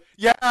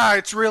 Yeah,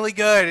 it's really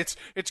good.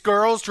 It's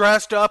girls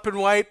dressed up in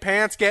white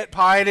pants get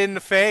pied in the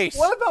face.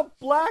 What about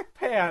black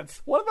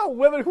pants? What about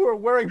women who are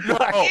wearing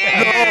black No,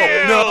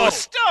 pants? no,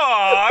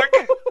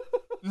 Stog!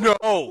 no.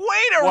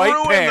 Way to White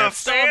ruin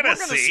pants. the So we're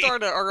fantasy. going to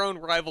start our own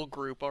rival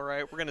group, all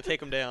right? We're going to take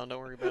them down. Don't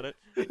worry about it.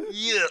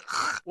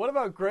 Yuck. What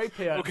about gray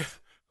pants? Okay.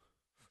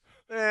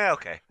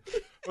 Okay.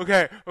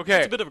 Okay.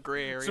 It's a bit of a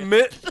gray area. So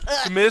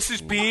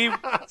Mrs. B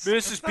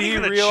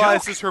even a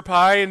realizes her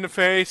pie in the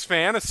face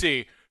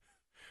fantasy.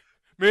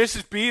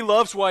 Mrs. B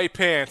loves white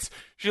pants.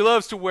 She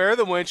loves to wear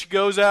them when she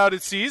goes out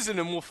at season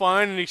and will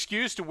find an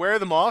excuse to wear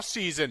them off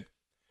season.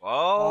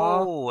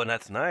 Oh, and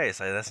that's nice.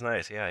 That's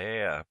nice.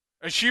 Yeah.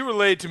 As she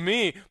relayed to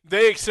me,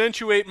 they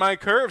accentuate my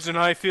curves and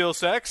I feel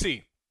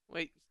sexy.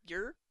 Wait,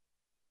 you're?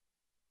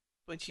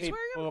 When she's Beep,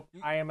 wearing them?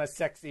 boop, I am a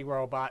sexy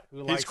robot who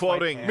likes He's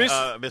quoting white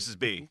pants. Mrs.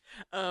 B.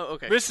 Oh,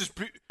 okay. Mrs.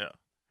 B. Yeah.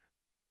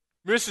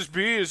 Mrs.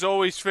 B is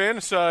always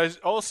fantasized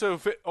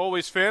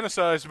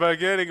about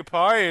getting a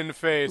pie in the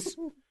face.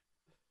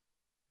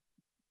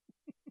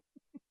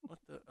 What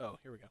the? Oh,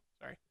 here we go.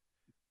 Sorry.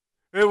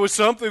 It was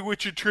something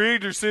which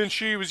intrigued her since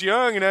she was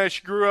young, and as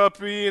she grew up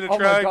being Oh my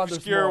attracted God, to there's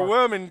obscure more.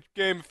 woman,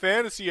 became a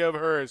fantasy of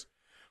hers.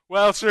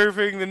 While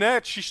surfing the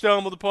net, she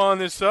stumbled upon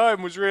this site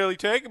and was really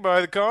taken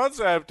by the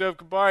concept of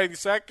combining the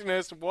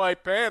sexiness of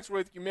white pants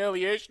with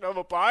humiliation of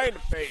a pie in the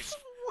face.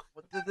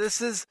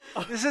 This is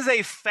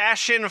a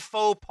fashion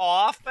faux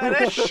pas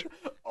fetish.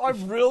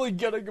 I'm really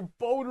getting a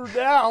boner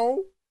now.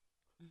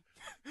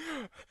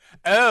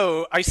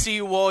 Oh, I see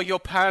you wore your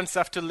pants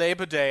after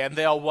Labor Day and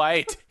they are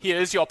white.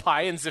 Here's your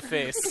pie in the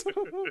face.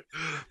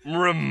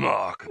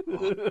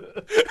 Remarkable.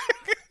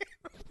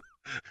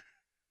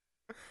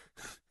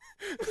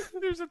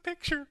 There's a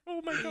picture.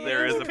 Oh my god.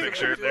 There is a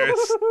picture.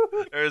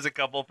 There's a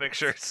couple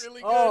pictures.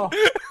 Really Oh,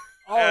 good.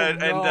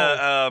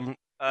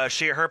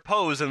 Her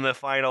pose in the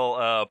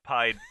final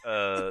pied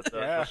Yeah.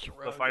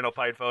 the final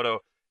pied photo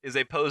is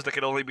a pose that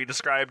can only be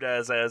described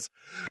as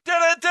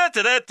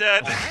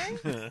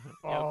da-da-da-da-da-da.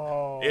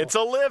 oh. It's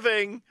a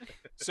living.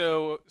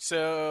 So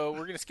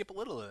we're gonna skip a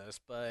little of this,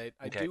 but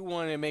I Okay. do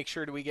want to make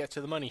sure that we get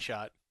to the money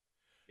shot.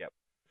 Yep.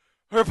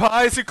 Her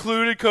pies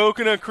included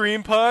coconut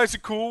cream pies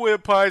and Cool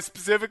Whip pies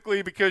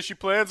specifically because she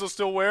plans on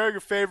still wearing her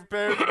favorite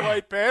pair of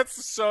white pants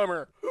this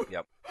summer.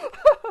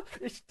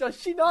 Does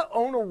she not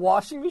own a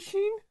washing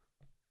machine?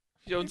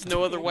 She owns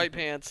no other white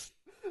pants.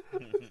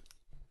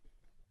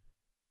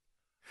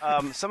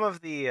 Some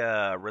of the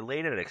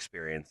related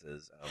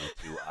experiences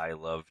to I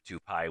Love to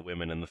Pie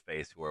Women in the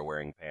Face who are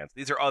wearing pants.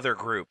 These are other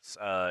groups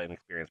in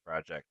Experience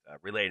Project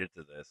related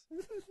to this.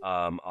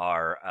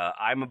 Are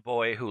I'm a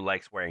boy who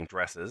likes wearing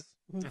dresses.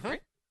 Okay.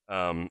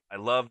 I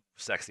love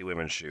sexy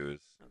women's shoes.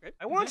 Okay.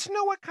 I want to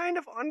know what kind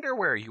of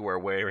underwear you are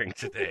wearing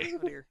today. Oh,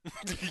 dear.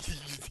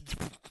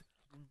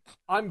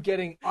 I'm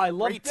getting I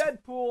love Great.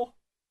 Deadpool.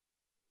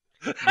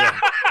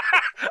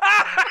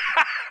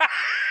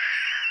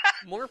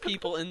 More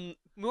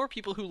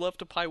people who love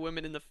to pie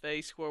women in the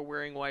face who are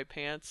wearing white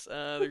pants.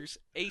 There's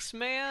Ace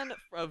Man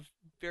of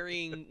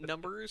varying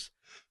numbers,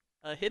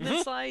 Hidden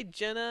Inside,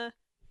 Jenna,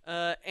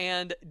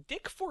 and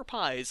Dick for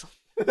Pies.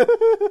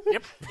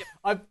 Yep.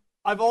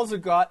 I've also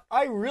got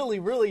I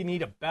really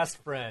need a best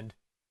friend.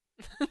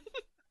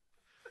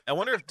 I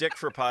wonder if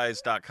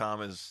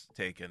dickforpies.com is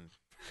taken.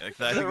 I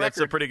think that's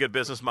a pretty good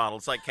business model.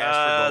 It's like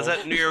cash Is for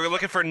gold. that you're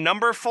looking for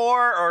number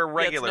 4 or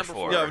regular number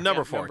 4? Yeah,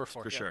 number Yeah, four, number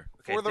four, for yeah. sure.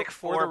 Okay, For the Dick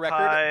for the for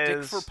record, Dick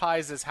Pies. for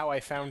Pies is how I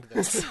found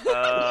this.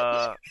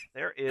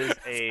 There is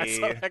I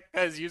saw a that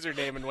guy's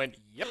username and went,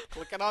 "Yep,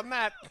 clicking on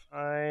that."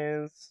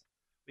 Pies.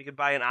 We could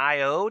buy an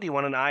IO. Do you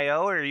want an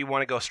IO or you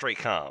want to go straight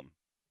com?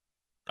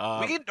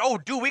 We could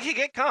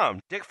get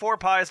com.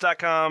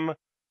 Dick4pies.com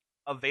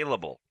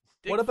available.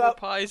 Dick What about-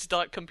 for Pies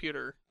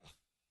 .computer.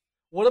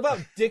 What about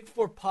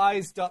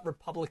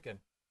dickforpies.republican?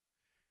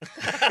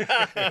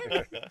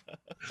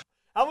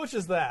 How much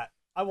is that?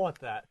 I want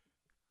that.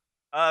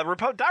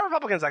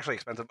 Republican is actually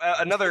expensive.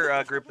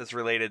 Another group that's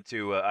related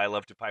to I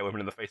Love to Pie Women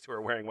in the Face who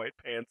are wearing white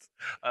pants.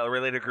 A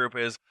related group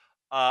is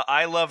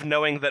I love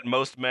knowing that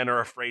most men are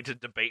afraid to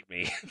debate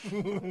me.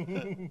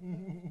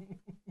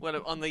 What,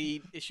 on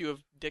the issue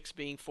of dicks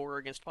being for or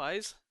against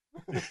pies?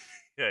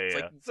 yeah.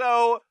 like-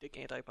 So Dick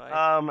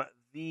anti-pie.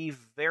 the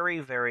very,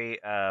 very,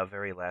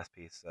 very last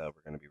piece we're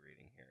going to be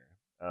reading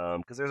here,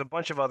 because there's a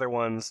bunch of other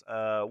ones.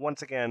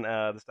 Once again,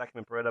 this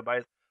document Beretta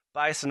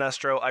by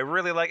Sinestro. I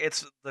really like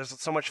it's. There's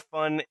so much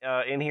fun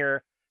in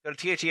here. Go to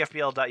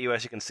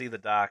thefpl.us. You can see the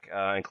doc,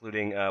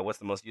 including what's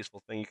the most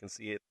useful thing you can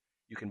see it.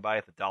 You can buy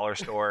at the dollar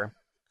store.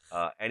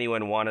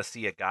 Anyone want to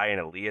see a guy in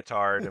a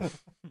leotard?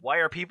 Why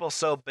are people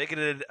so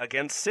bigoted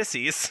against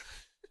sissies?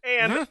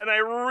 And I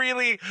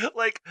really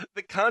like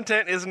the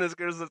content isn't as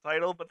good as the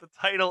title, but the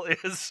title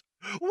is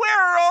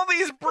 "Where are all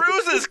these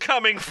bruises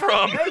coming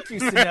from?" Thank you,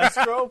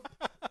 Sinestro.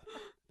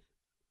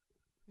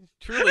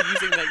 Truly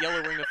using that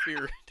yellow ring of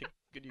fear to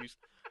good use.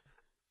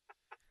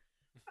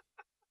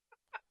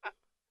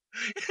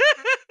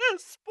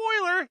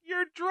 Spoiler: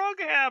 your drug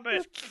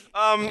habit.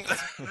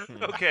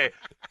 Okay.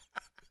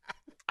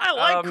 I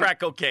like crack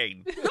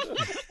cocaine.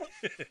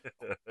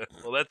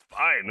 Well, that's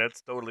fine.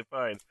 That's totally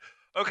fine.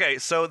 Okay,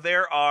 so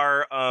there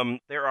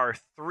are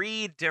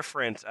 3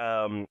 different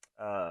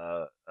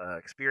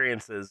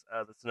experiences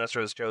that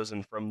Sinestro has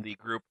chosen from the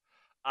group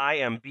 "I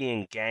Am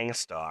Being Gang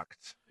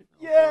Stalked,"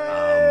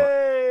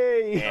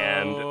 Yay!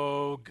 and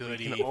Oh, you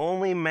goody. can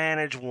only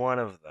manage one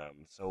of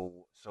them.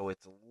 So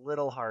it's a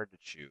little hard to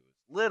choose.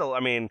 I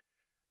mean,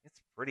 it's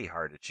pretty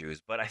hard to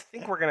choose, but I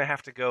think we're gonna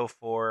have to go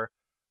for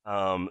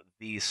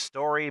the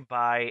story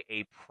by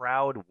a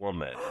proud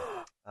woman.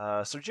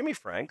 So Jimmy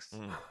Franks.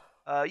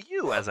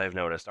 You, as I've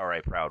noticed, are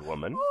a proud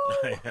woman,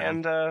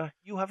 and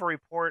you have a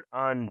report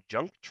on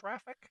junk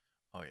traffic.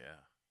 Oh yeah.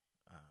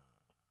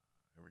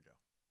 Here we go.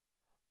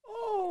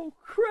 Oh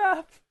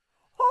crap!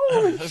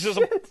 Holy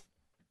shit!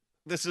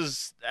 This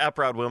is a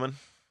proud woman.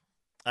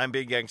 I'm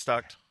being gang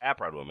stalked. A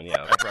proud woman,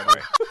 yeah. A proud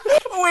woman.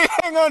 Wait,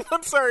 hang on.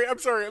 I'm sorry.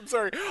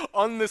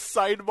 On the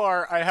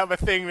sidebar, I have a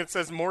thing that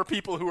says more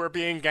people who are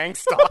being gang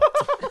stalked.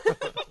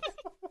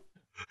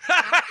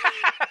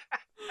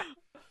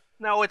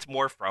 No, it's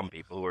more from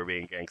people who are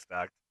being gang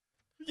stalked.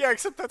 Yeah,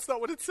 except that's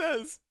not what it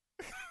says.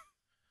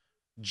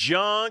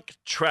 Junk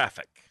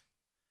traffic.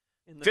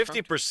 In the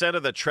trunk. 50%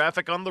 of the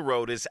traffic on the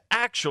road is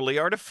actually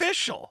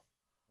artificial.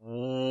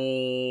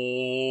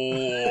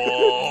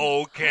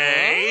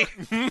 Okay.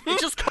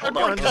 It's just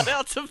cardboard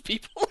cutouts of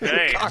people.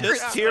 Hey,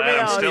 Just hear me I'm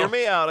out. still- Hear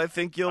me out. I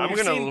think you'll. I'm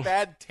You've gonna- seen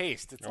bad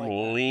taste. It's like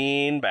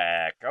Lean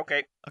back.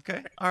 Okay.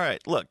 Okay. All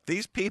right. Look,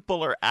 these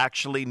people are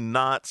actually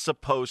not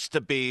supposed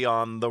to be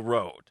on the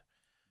road.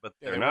 But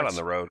Yeah, they're they not weren't on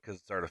the road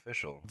because it's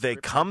artificial. They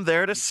come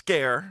there to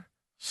scare,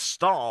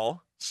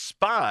 stall,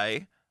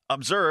 spy,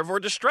 observe, or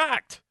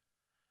distract.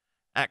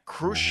 At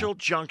crucial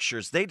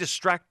junctures, they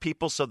distract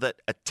people so that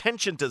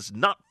attention does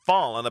not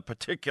fall on a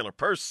particular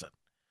person.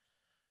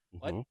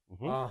 What?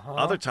 Uh-huh.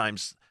 Other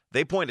times,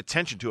 they point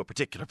attention to a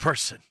particular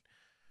person.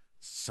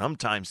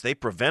 Sometimes they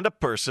prevent a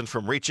person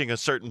from reaching a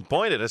certain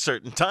point at a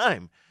certain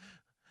time.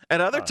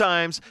 At other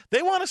times,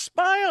 they want to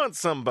spy on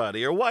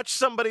somebody or watch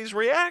somebody's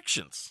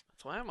reactions.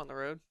 That's why I'm on the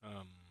road.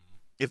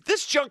 If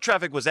this junk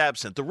traffic was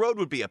absent, the road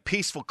would be a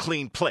peaceful,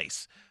 clean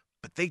place.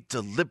 But they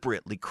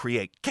deliberately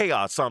create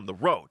chaos on the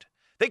road.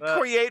 They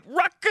create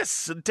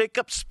ruckus and take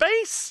up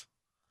space.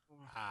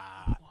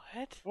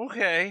 What?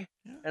 Okay.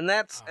 And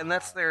that's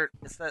their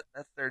that's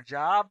their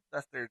job.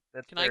 That's Can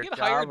I their get job,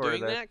 hired or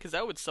doing their- that? Because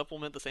that would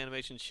supplement this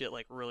animation shit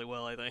like really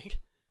well, I think.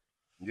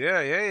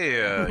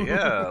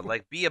 Yeah.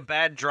 Like be a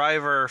bad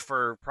driver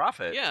for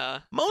profit. Yeah.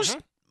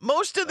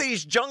 Most of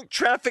these junk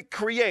traffic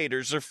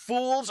creators are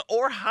fools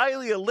or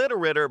highly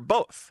illiterate or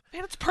both.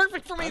 Man, it's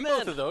perfect for me I'm then.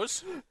 both of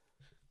those.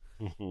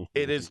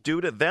 It is due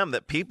to them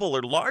that people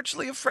are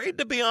largely afraid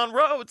to be on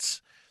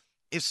roads.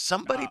 If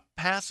somebody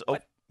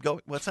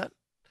what's that?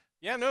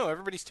 Yeah, no,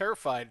 everybody's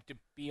terrified to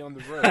be on the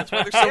road. That's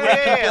why there's so many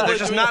people Yeah. that There's are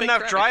just doing not fake enough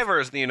traffic.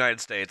 drivers in the United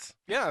States.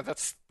 Yeah,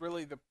 that's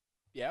really the.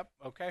 Yep.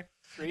 Okay.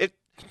 Great.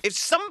 If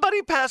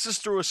somebody passes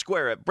through a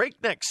square at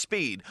breakneck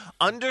speed,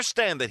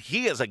 understand that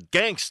he is a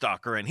gang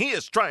stalker and he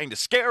is trying to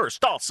scare or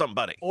stall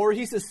somebody. Or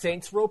he's a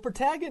Saints Row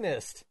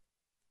protagonist.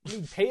 I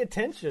mean, pay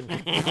attention.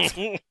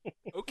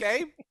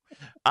 Okay.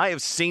 I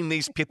have seen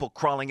these people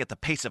crawling at the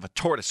pace of a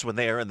tortoise when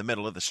they are in the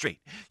middle of the street.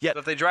 Yet So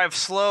if they drive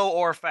slow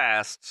or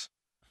fast,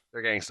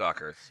 they're gang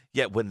stalkers.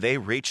 Yet when they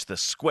reach the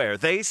square,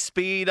 they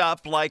speed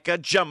up like a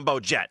jumbo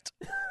jet.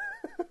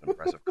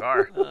 Impressive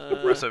car.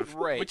 Impressive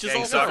Right. Which is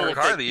gang also stalker full of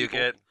car fake that you people.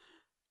 get.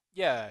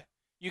 Yeah.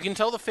 You can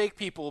tell the fake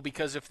people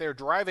because if they're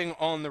driving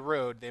on the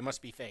road, they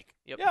must be fake.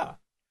 Yep. Yeah.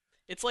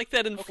 It's like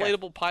that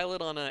inflatable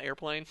pilot on an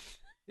airplane.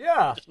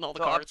 Yeah. Just in all the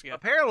So, cars. Yeah.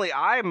 apparently,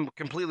 I'm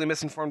completely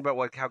misinformed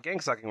about how gang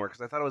stalking works.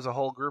 I thought it was a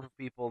whole group of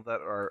people that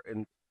are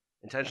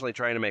intentionally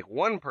trying to make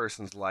one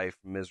person's life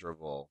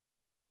miserable.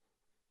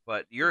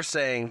 But you're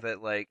saying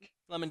that, like,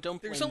 Lemon,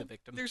 don't blame There's, the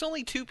victim. there's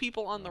only 2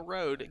 people on the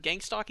road: gang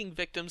stalking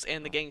victims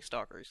and the gang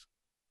stalkers.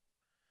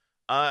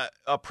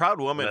 A proud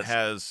woman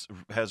That's-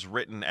 has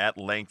written at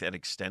length and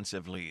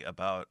extensively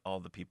about all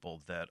the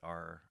people that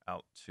are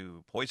out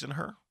to poison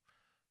her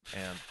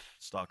and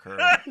stalk her.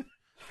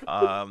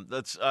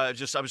 That's I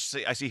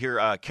see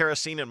here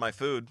kerosene in my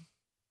food.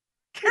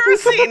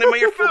 kerosene in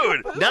your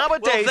food.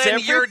 Nowadays, then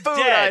every you're food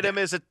dead. item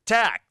is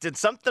attacked and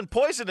something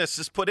poisonous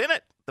is put in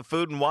it. The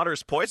food and water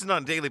is poisoned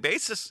on a daily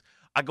basis.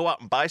 I go out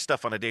and buy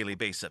stuff on a daily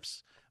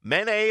basis.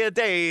 Many a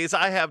days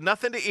I have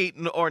nothing to eat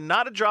or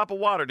not a drop of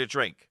water to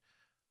drink.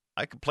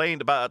 I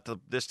complained about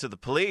this to the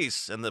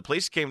police, and the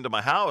police came to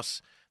my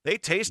house. They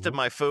tasted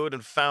my food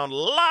and found a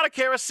lot of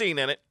kerosene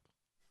in it.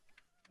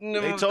 No,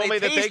 They told me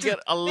that they get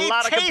a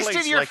lot of complaints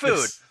tasted your like food.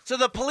 this. So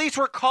the police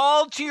were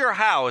called to your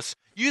house.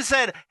 You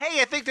said,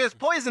 "Hey, I think there's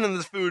poison in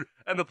this food,"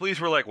 and the police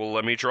were like, "Well,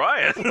 let me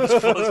try it. Let's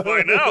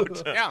find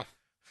out." Yeah.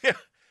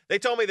 They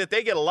told me that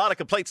they get a lot of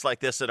complaints like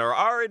this and are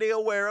already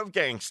aware of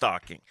gang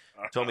stalking.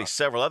 Told me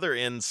several other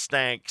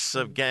instanks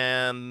of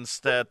gang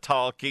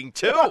talking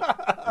too.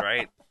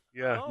 Right?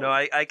 Yeah. No,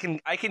 I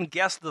can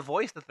guess the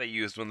voice that they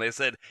used when they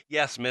said,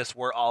 "Yes, miss,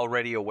 we're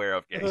already aware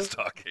of gang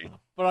stalking."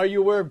 But are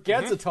you aware of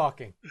Gedza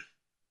talking?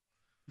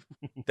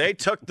 They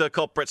took the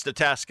culprits to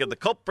task, and the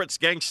culprits'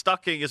 gang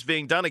stalking is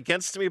being done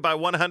against me by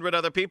 100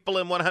 other people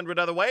in 100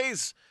 other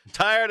ways.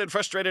 Tired and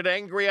frustrated,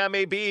 angry I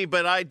may be,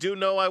 but I do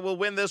know I will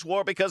win this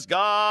war because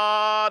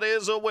God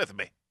is with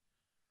me.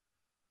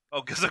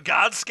 Oh, because of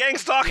God's gang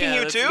stalking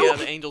you too? Yeah,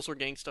 the angels were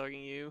gang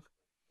stalking you.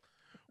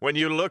 When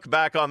you look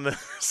back on the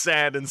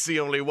sand and see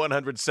only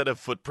 100 set of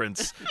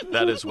footprints,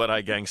 that is when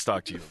I gang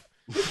stalked you.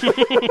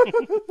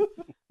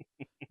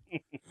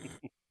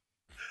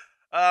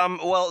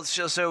 Well,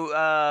 so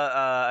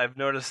I've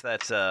noticed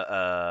that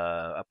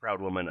a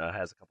proud woman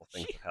has a couple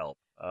things to help.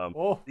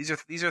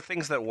 These are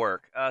things that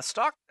work.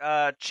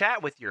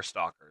 Chat with your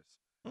stalkers.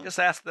 Just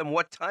ask them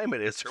what time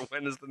it is or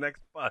when is the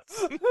next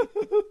bus.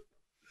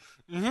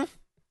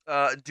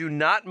 Do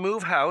not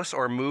move house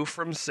or move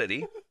from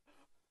city.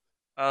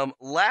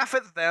 Laugh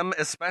at them,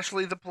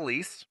 especially the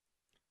police.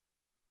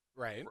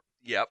 Right.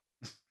 Yep.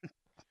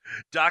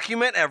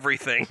 Document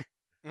everything.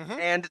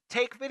 And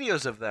take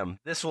videos of them.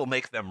 This will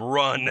make them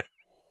run.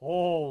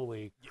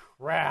 Holy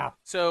crap.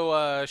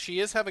 So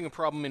she is having a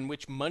problem in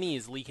which money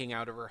is leaking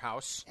out of her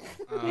house.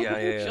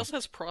 She also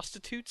has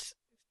prostitutes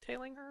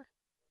tailing her.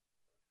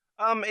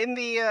 In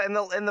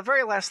the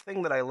very last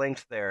thing that I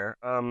linked there,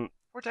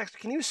 Vortex,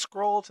 can you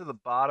scroll to the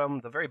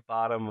bottom, the very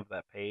bottom of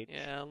that page?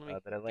 Yeah, let me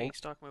that I linked? gang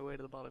stalk my way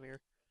to the bottom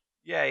here.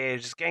 Yeah,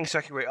 just gang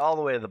stalk your way all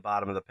the way to the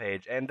bottom of the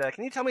page. And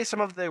can you tell me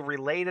some of the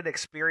related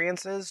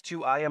experiences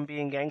to I am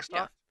being gang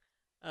stalked?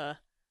 I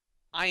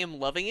am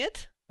loving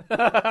it.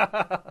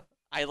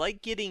 I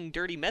like getting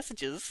dirty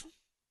messages.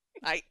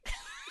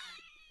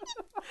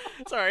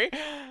 Sorry.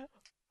 I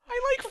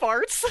like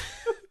farts.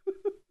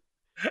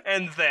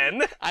 And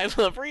then? I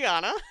love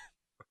Rihanna.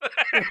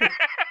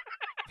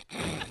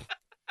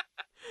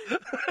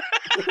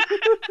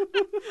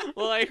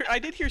 Well, I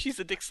did hear she's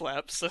a dick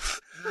slap, so...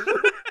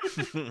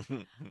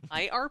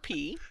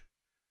 IRP.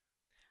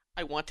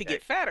 I want to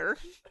get fatter.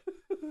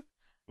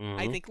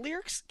 I think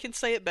lyrics can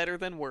say it better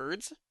than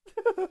words.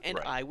 And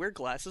I wear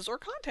glasses or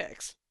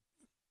contacts.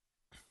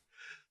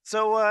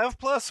 So, F+,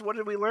 what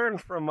did we learn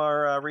from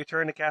our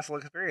Return to Castle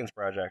Experience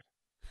project?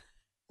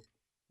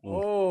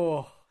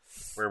 Oh.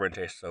 Bourbon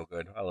tastes so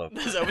good. I love it.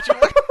 Is that what you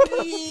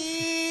learned?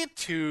 Me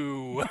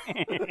too.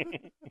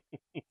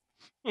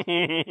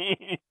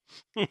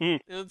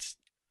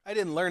 I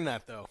didn't learn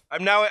that, though.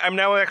 I'm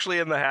now actually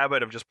in the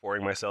habit of just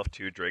pouring myself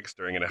 2 drinks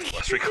during an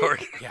F+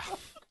 record. Yeah.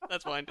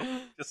 That's fine.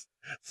 Just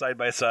side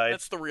by side.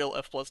 That's the real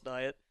F+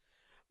 diet.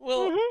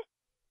 Well,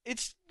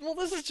 this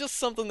is just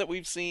something that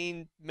we've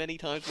seen many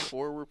times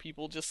before where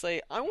people just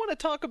say, I want to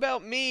talk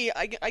about me.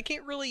 I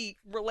can't really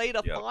relate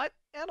a thought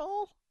at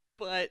all,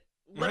 but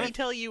let me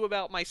tell you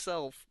about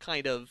myself,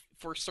 kind of,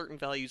 for certain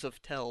values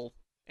of tell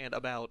and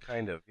about.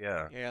 Kind of,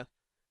 yeah. Yeah.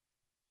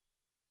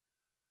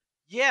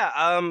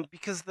 Yeah,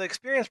 because the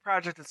Experience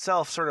Project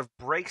itself sort of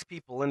breaks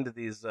people into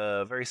these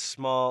very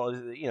small,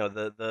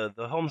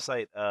 the home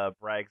site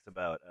brags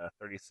about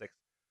 36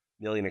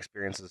 million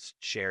experiences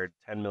shared,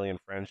 10 million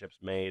friendships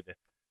made,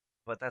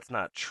 but that's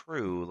not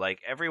true. Like,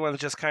 everyone's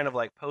just kind of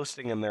like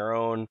posting in their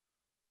own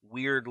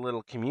weird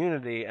little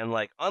community, and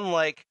like,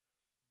 unlike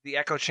the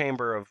echo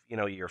chamber of,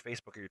 your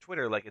Facebook or your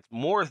Twitter, like, it's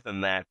more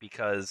than that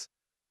because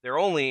they're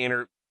only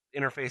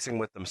interfacing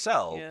with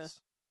themselves. Yeah.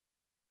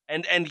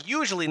 And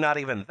usually not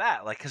even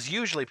that, like, because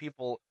usually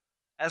people,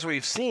 as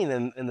we've seen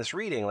in this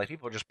reading, like,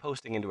 people are just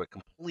posting into a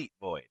complete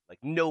void. Like,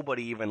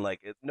 nobody even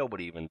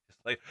just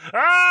like,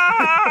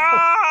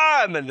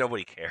 ah, and then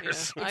nobody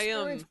cares.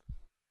 Yeah.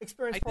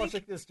 Experience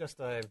Project is just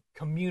a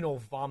communal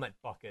vomit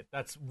bucket.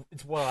 It's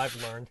what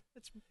I've learned.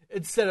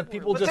 Instead of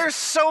people but there's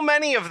so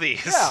many of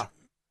these. Yeah.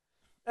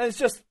 And it's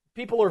just,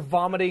 people are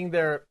vomiting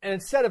and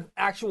instead of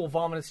actual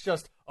vomit, it's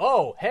just,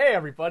 oh, hey,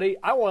 everybody,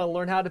 I want to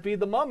learn how to be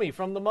the mummy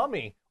from The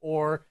Mummy.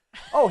 Or,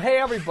 oh, hey,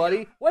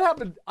 everybody, what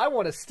happened? I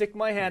want to stick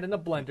my hand in a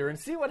blender and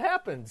see what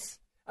happens.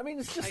 I mean,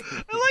 it's just... I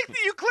like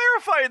that you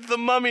clarified the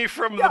mummy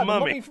from the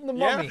mummy. From the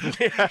mummy. You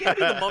can't be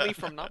the mummy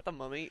from not the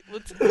mummy. The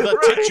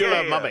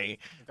titular mummy.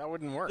 That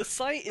wouldn't work. The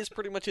site is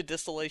pretty much a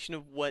distillation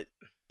of what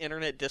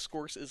internet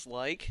discourse is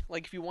like.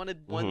 Like, if you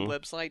wanted one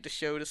website to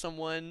show to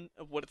someone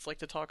of what it's like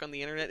to talk on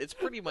the internet, it's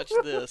pretty much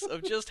this,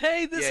 of just,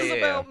 hey, this is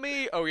about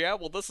me. Oh, yeah?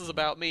 Well, this is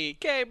about me.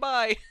 Okay,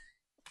 bye.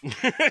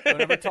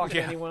 Don't ever talk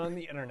to anyone on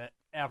the internet,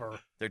 ever.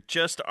 There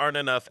just aren't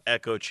enough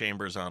echo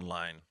chambers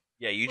online.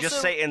 Yeah, you just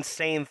say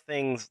insane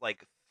things,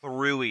 like,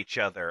 through each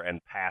other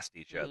and past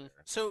each other.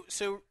 So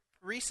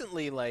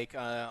recently, like,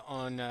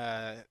 on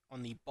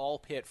the Ball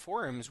Pit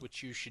forums,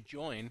 which you should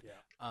join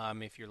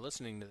if you're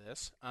listening to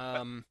this.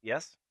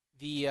 Yes?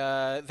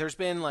 there's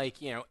been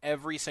like, you know,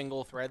 every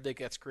single thread that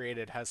gets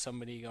created has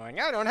somebody going,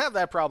 I don't have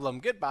that problem,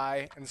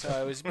 goodbye. And so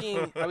I was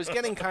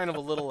getting kind of a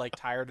little like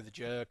tired of the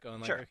joke,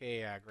 going like, Sure. okay,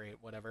 yeah, great,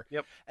 whatever.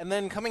 Yep. And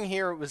then coming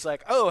here, it was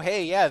like, oh,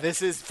 hey, yeah,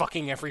 this is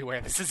fucking everywhere.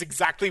 This is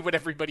exactly what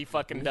everybody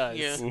fucking does.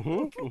 Yeah.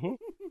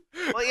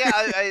 Well,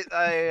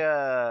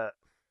 yeah,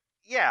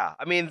 yeah.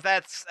 I mean,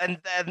 that's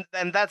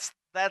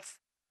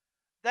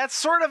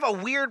sort of a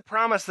weird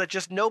promise that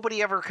just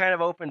nobody ever kind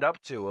of opened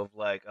up to. Of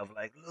like,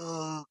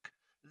 look,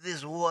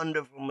 this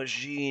wonderful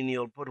machine.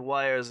 You'll put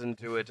wires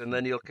into it, and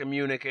then you'll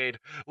communicate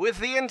with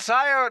the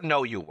entire.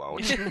 No, you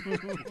won't.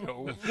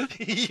 No.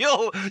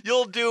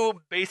 You'll do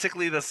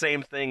basically the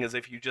same thing as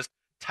if you just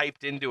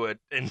typed into a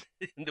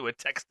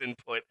text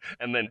input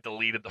and then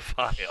deleted the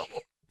file.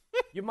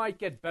 You might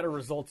get better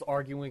results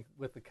arguing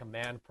with the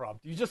command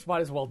prompt. You just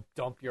might as well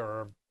dump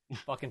your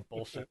fucking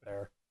bullshit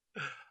there.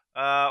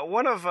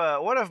 One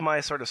of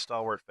my sort of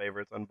stalwart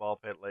favorites on Ball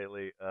Pit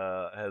lately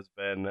has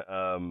been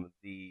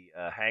the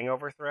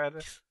hangover thread,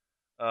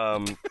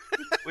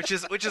 which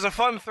is a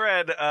fun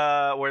thread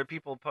where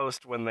people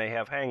post when they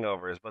have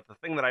hangovers. But the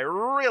thing that I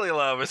really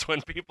love is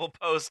when people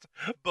post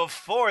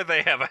before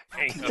they have a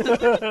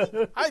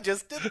hangover. I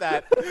just did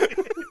that.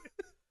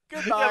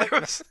 Yeah, Goodbye.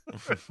 there was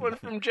one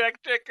from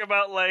Jack Chick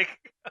about like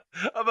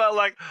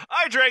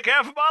I drank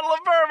half a bottle of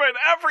bourbon.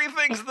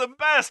 Everything's the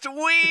best.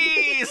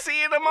 We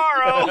see you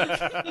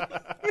tomorrow.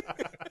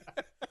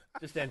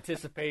 Just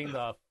anticipating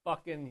the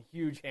fucking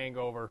huge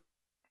hangover.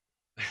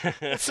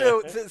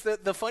 So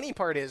the funny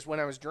part is, when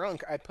I was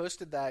drunk, I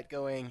posted that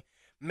going,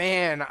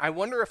 man, I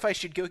wonder if I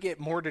should go get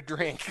more to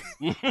drink.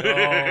 No,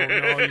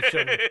 you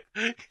shouldn't.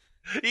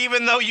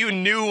 Even though you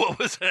knew what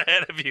was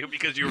ahead of you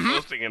because you were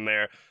posting in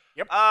there.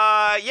 Yep.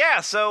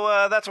 Yeah,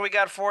 so that's what we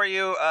got for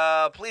you.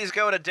 Please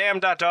go to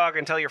damn.dog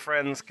and tell your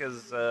friends,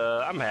 because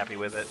I'm happy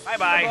with it.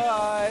 Bye-bye.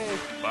 Bye.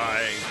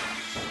 Bye.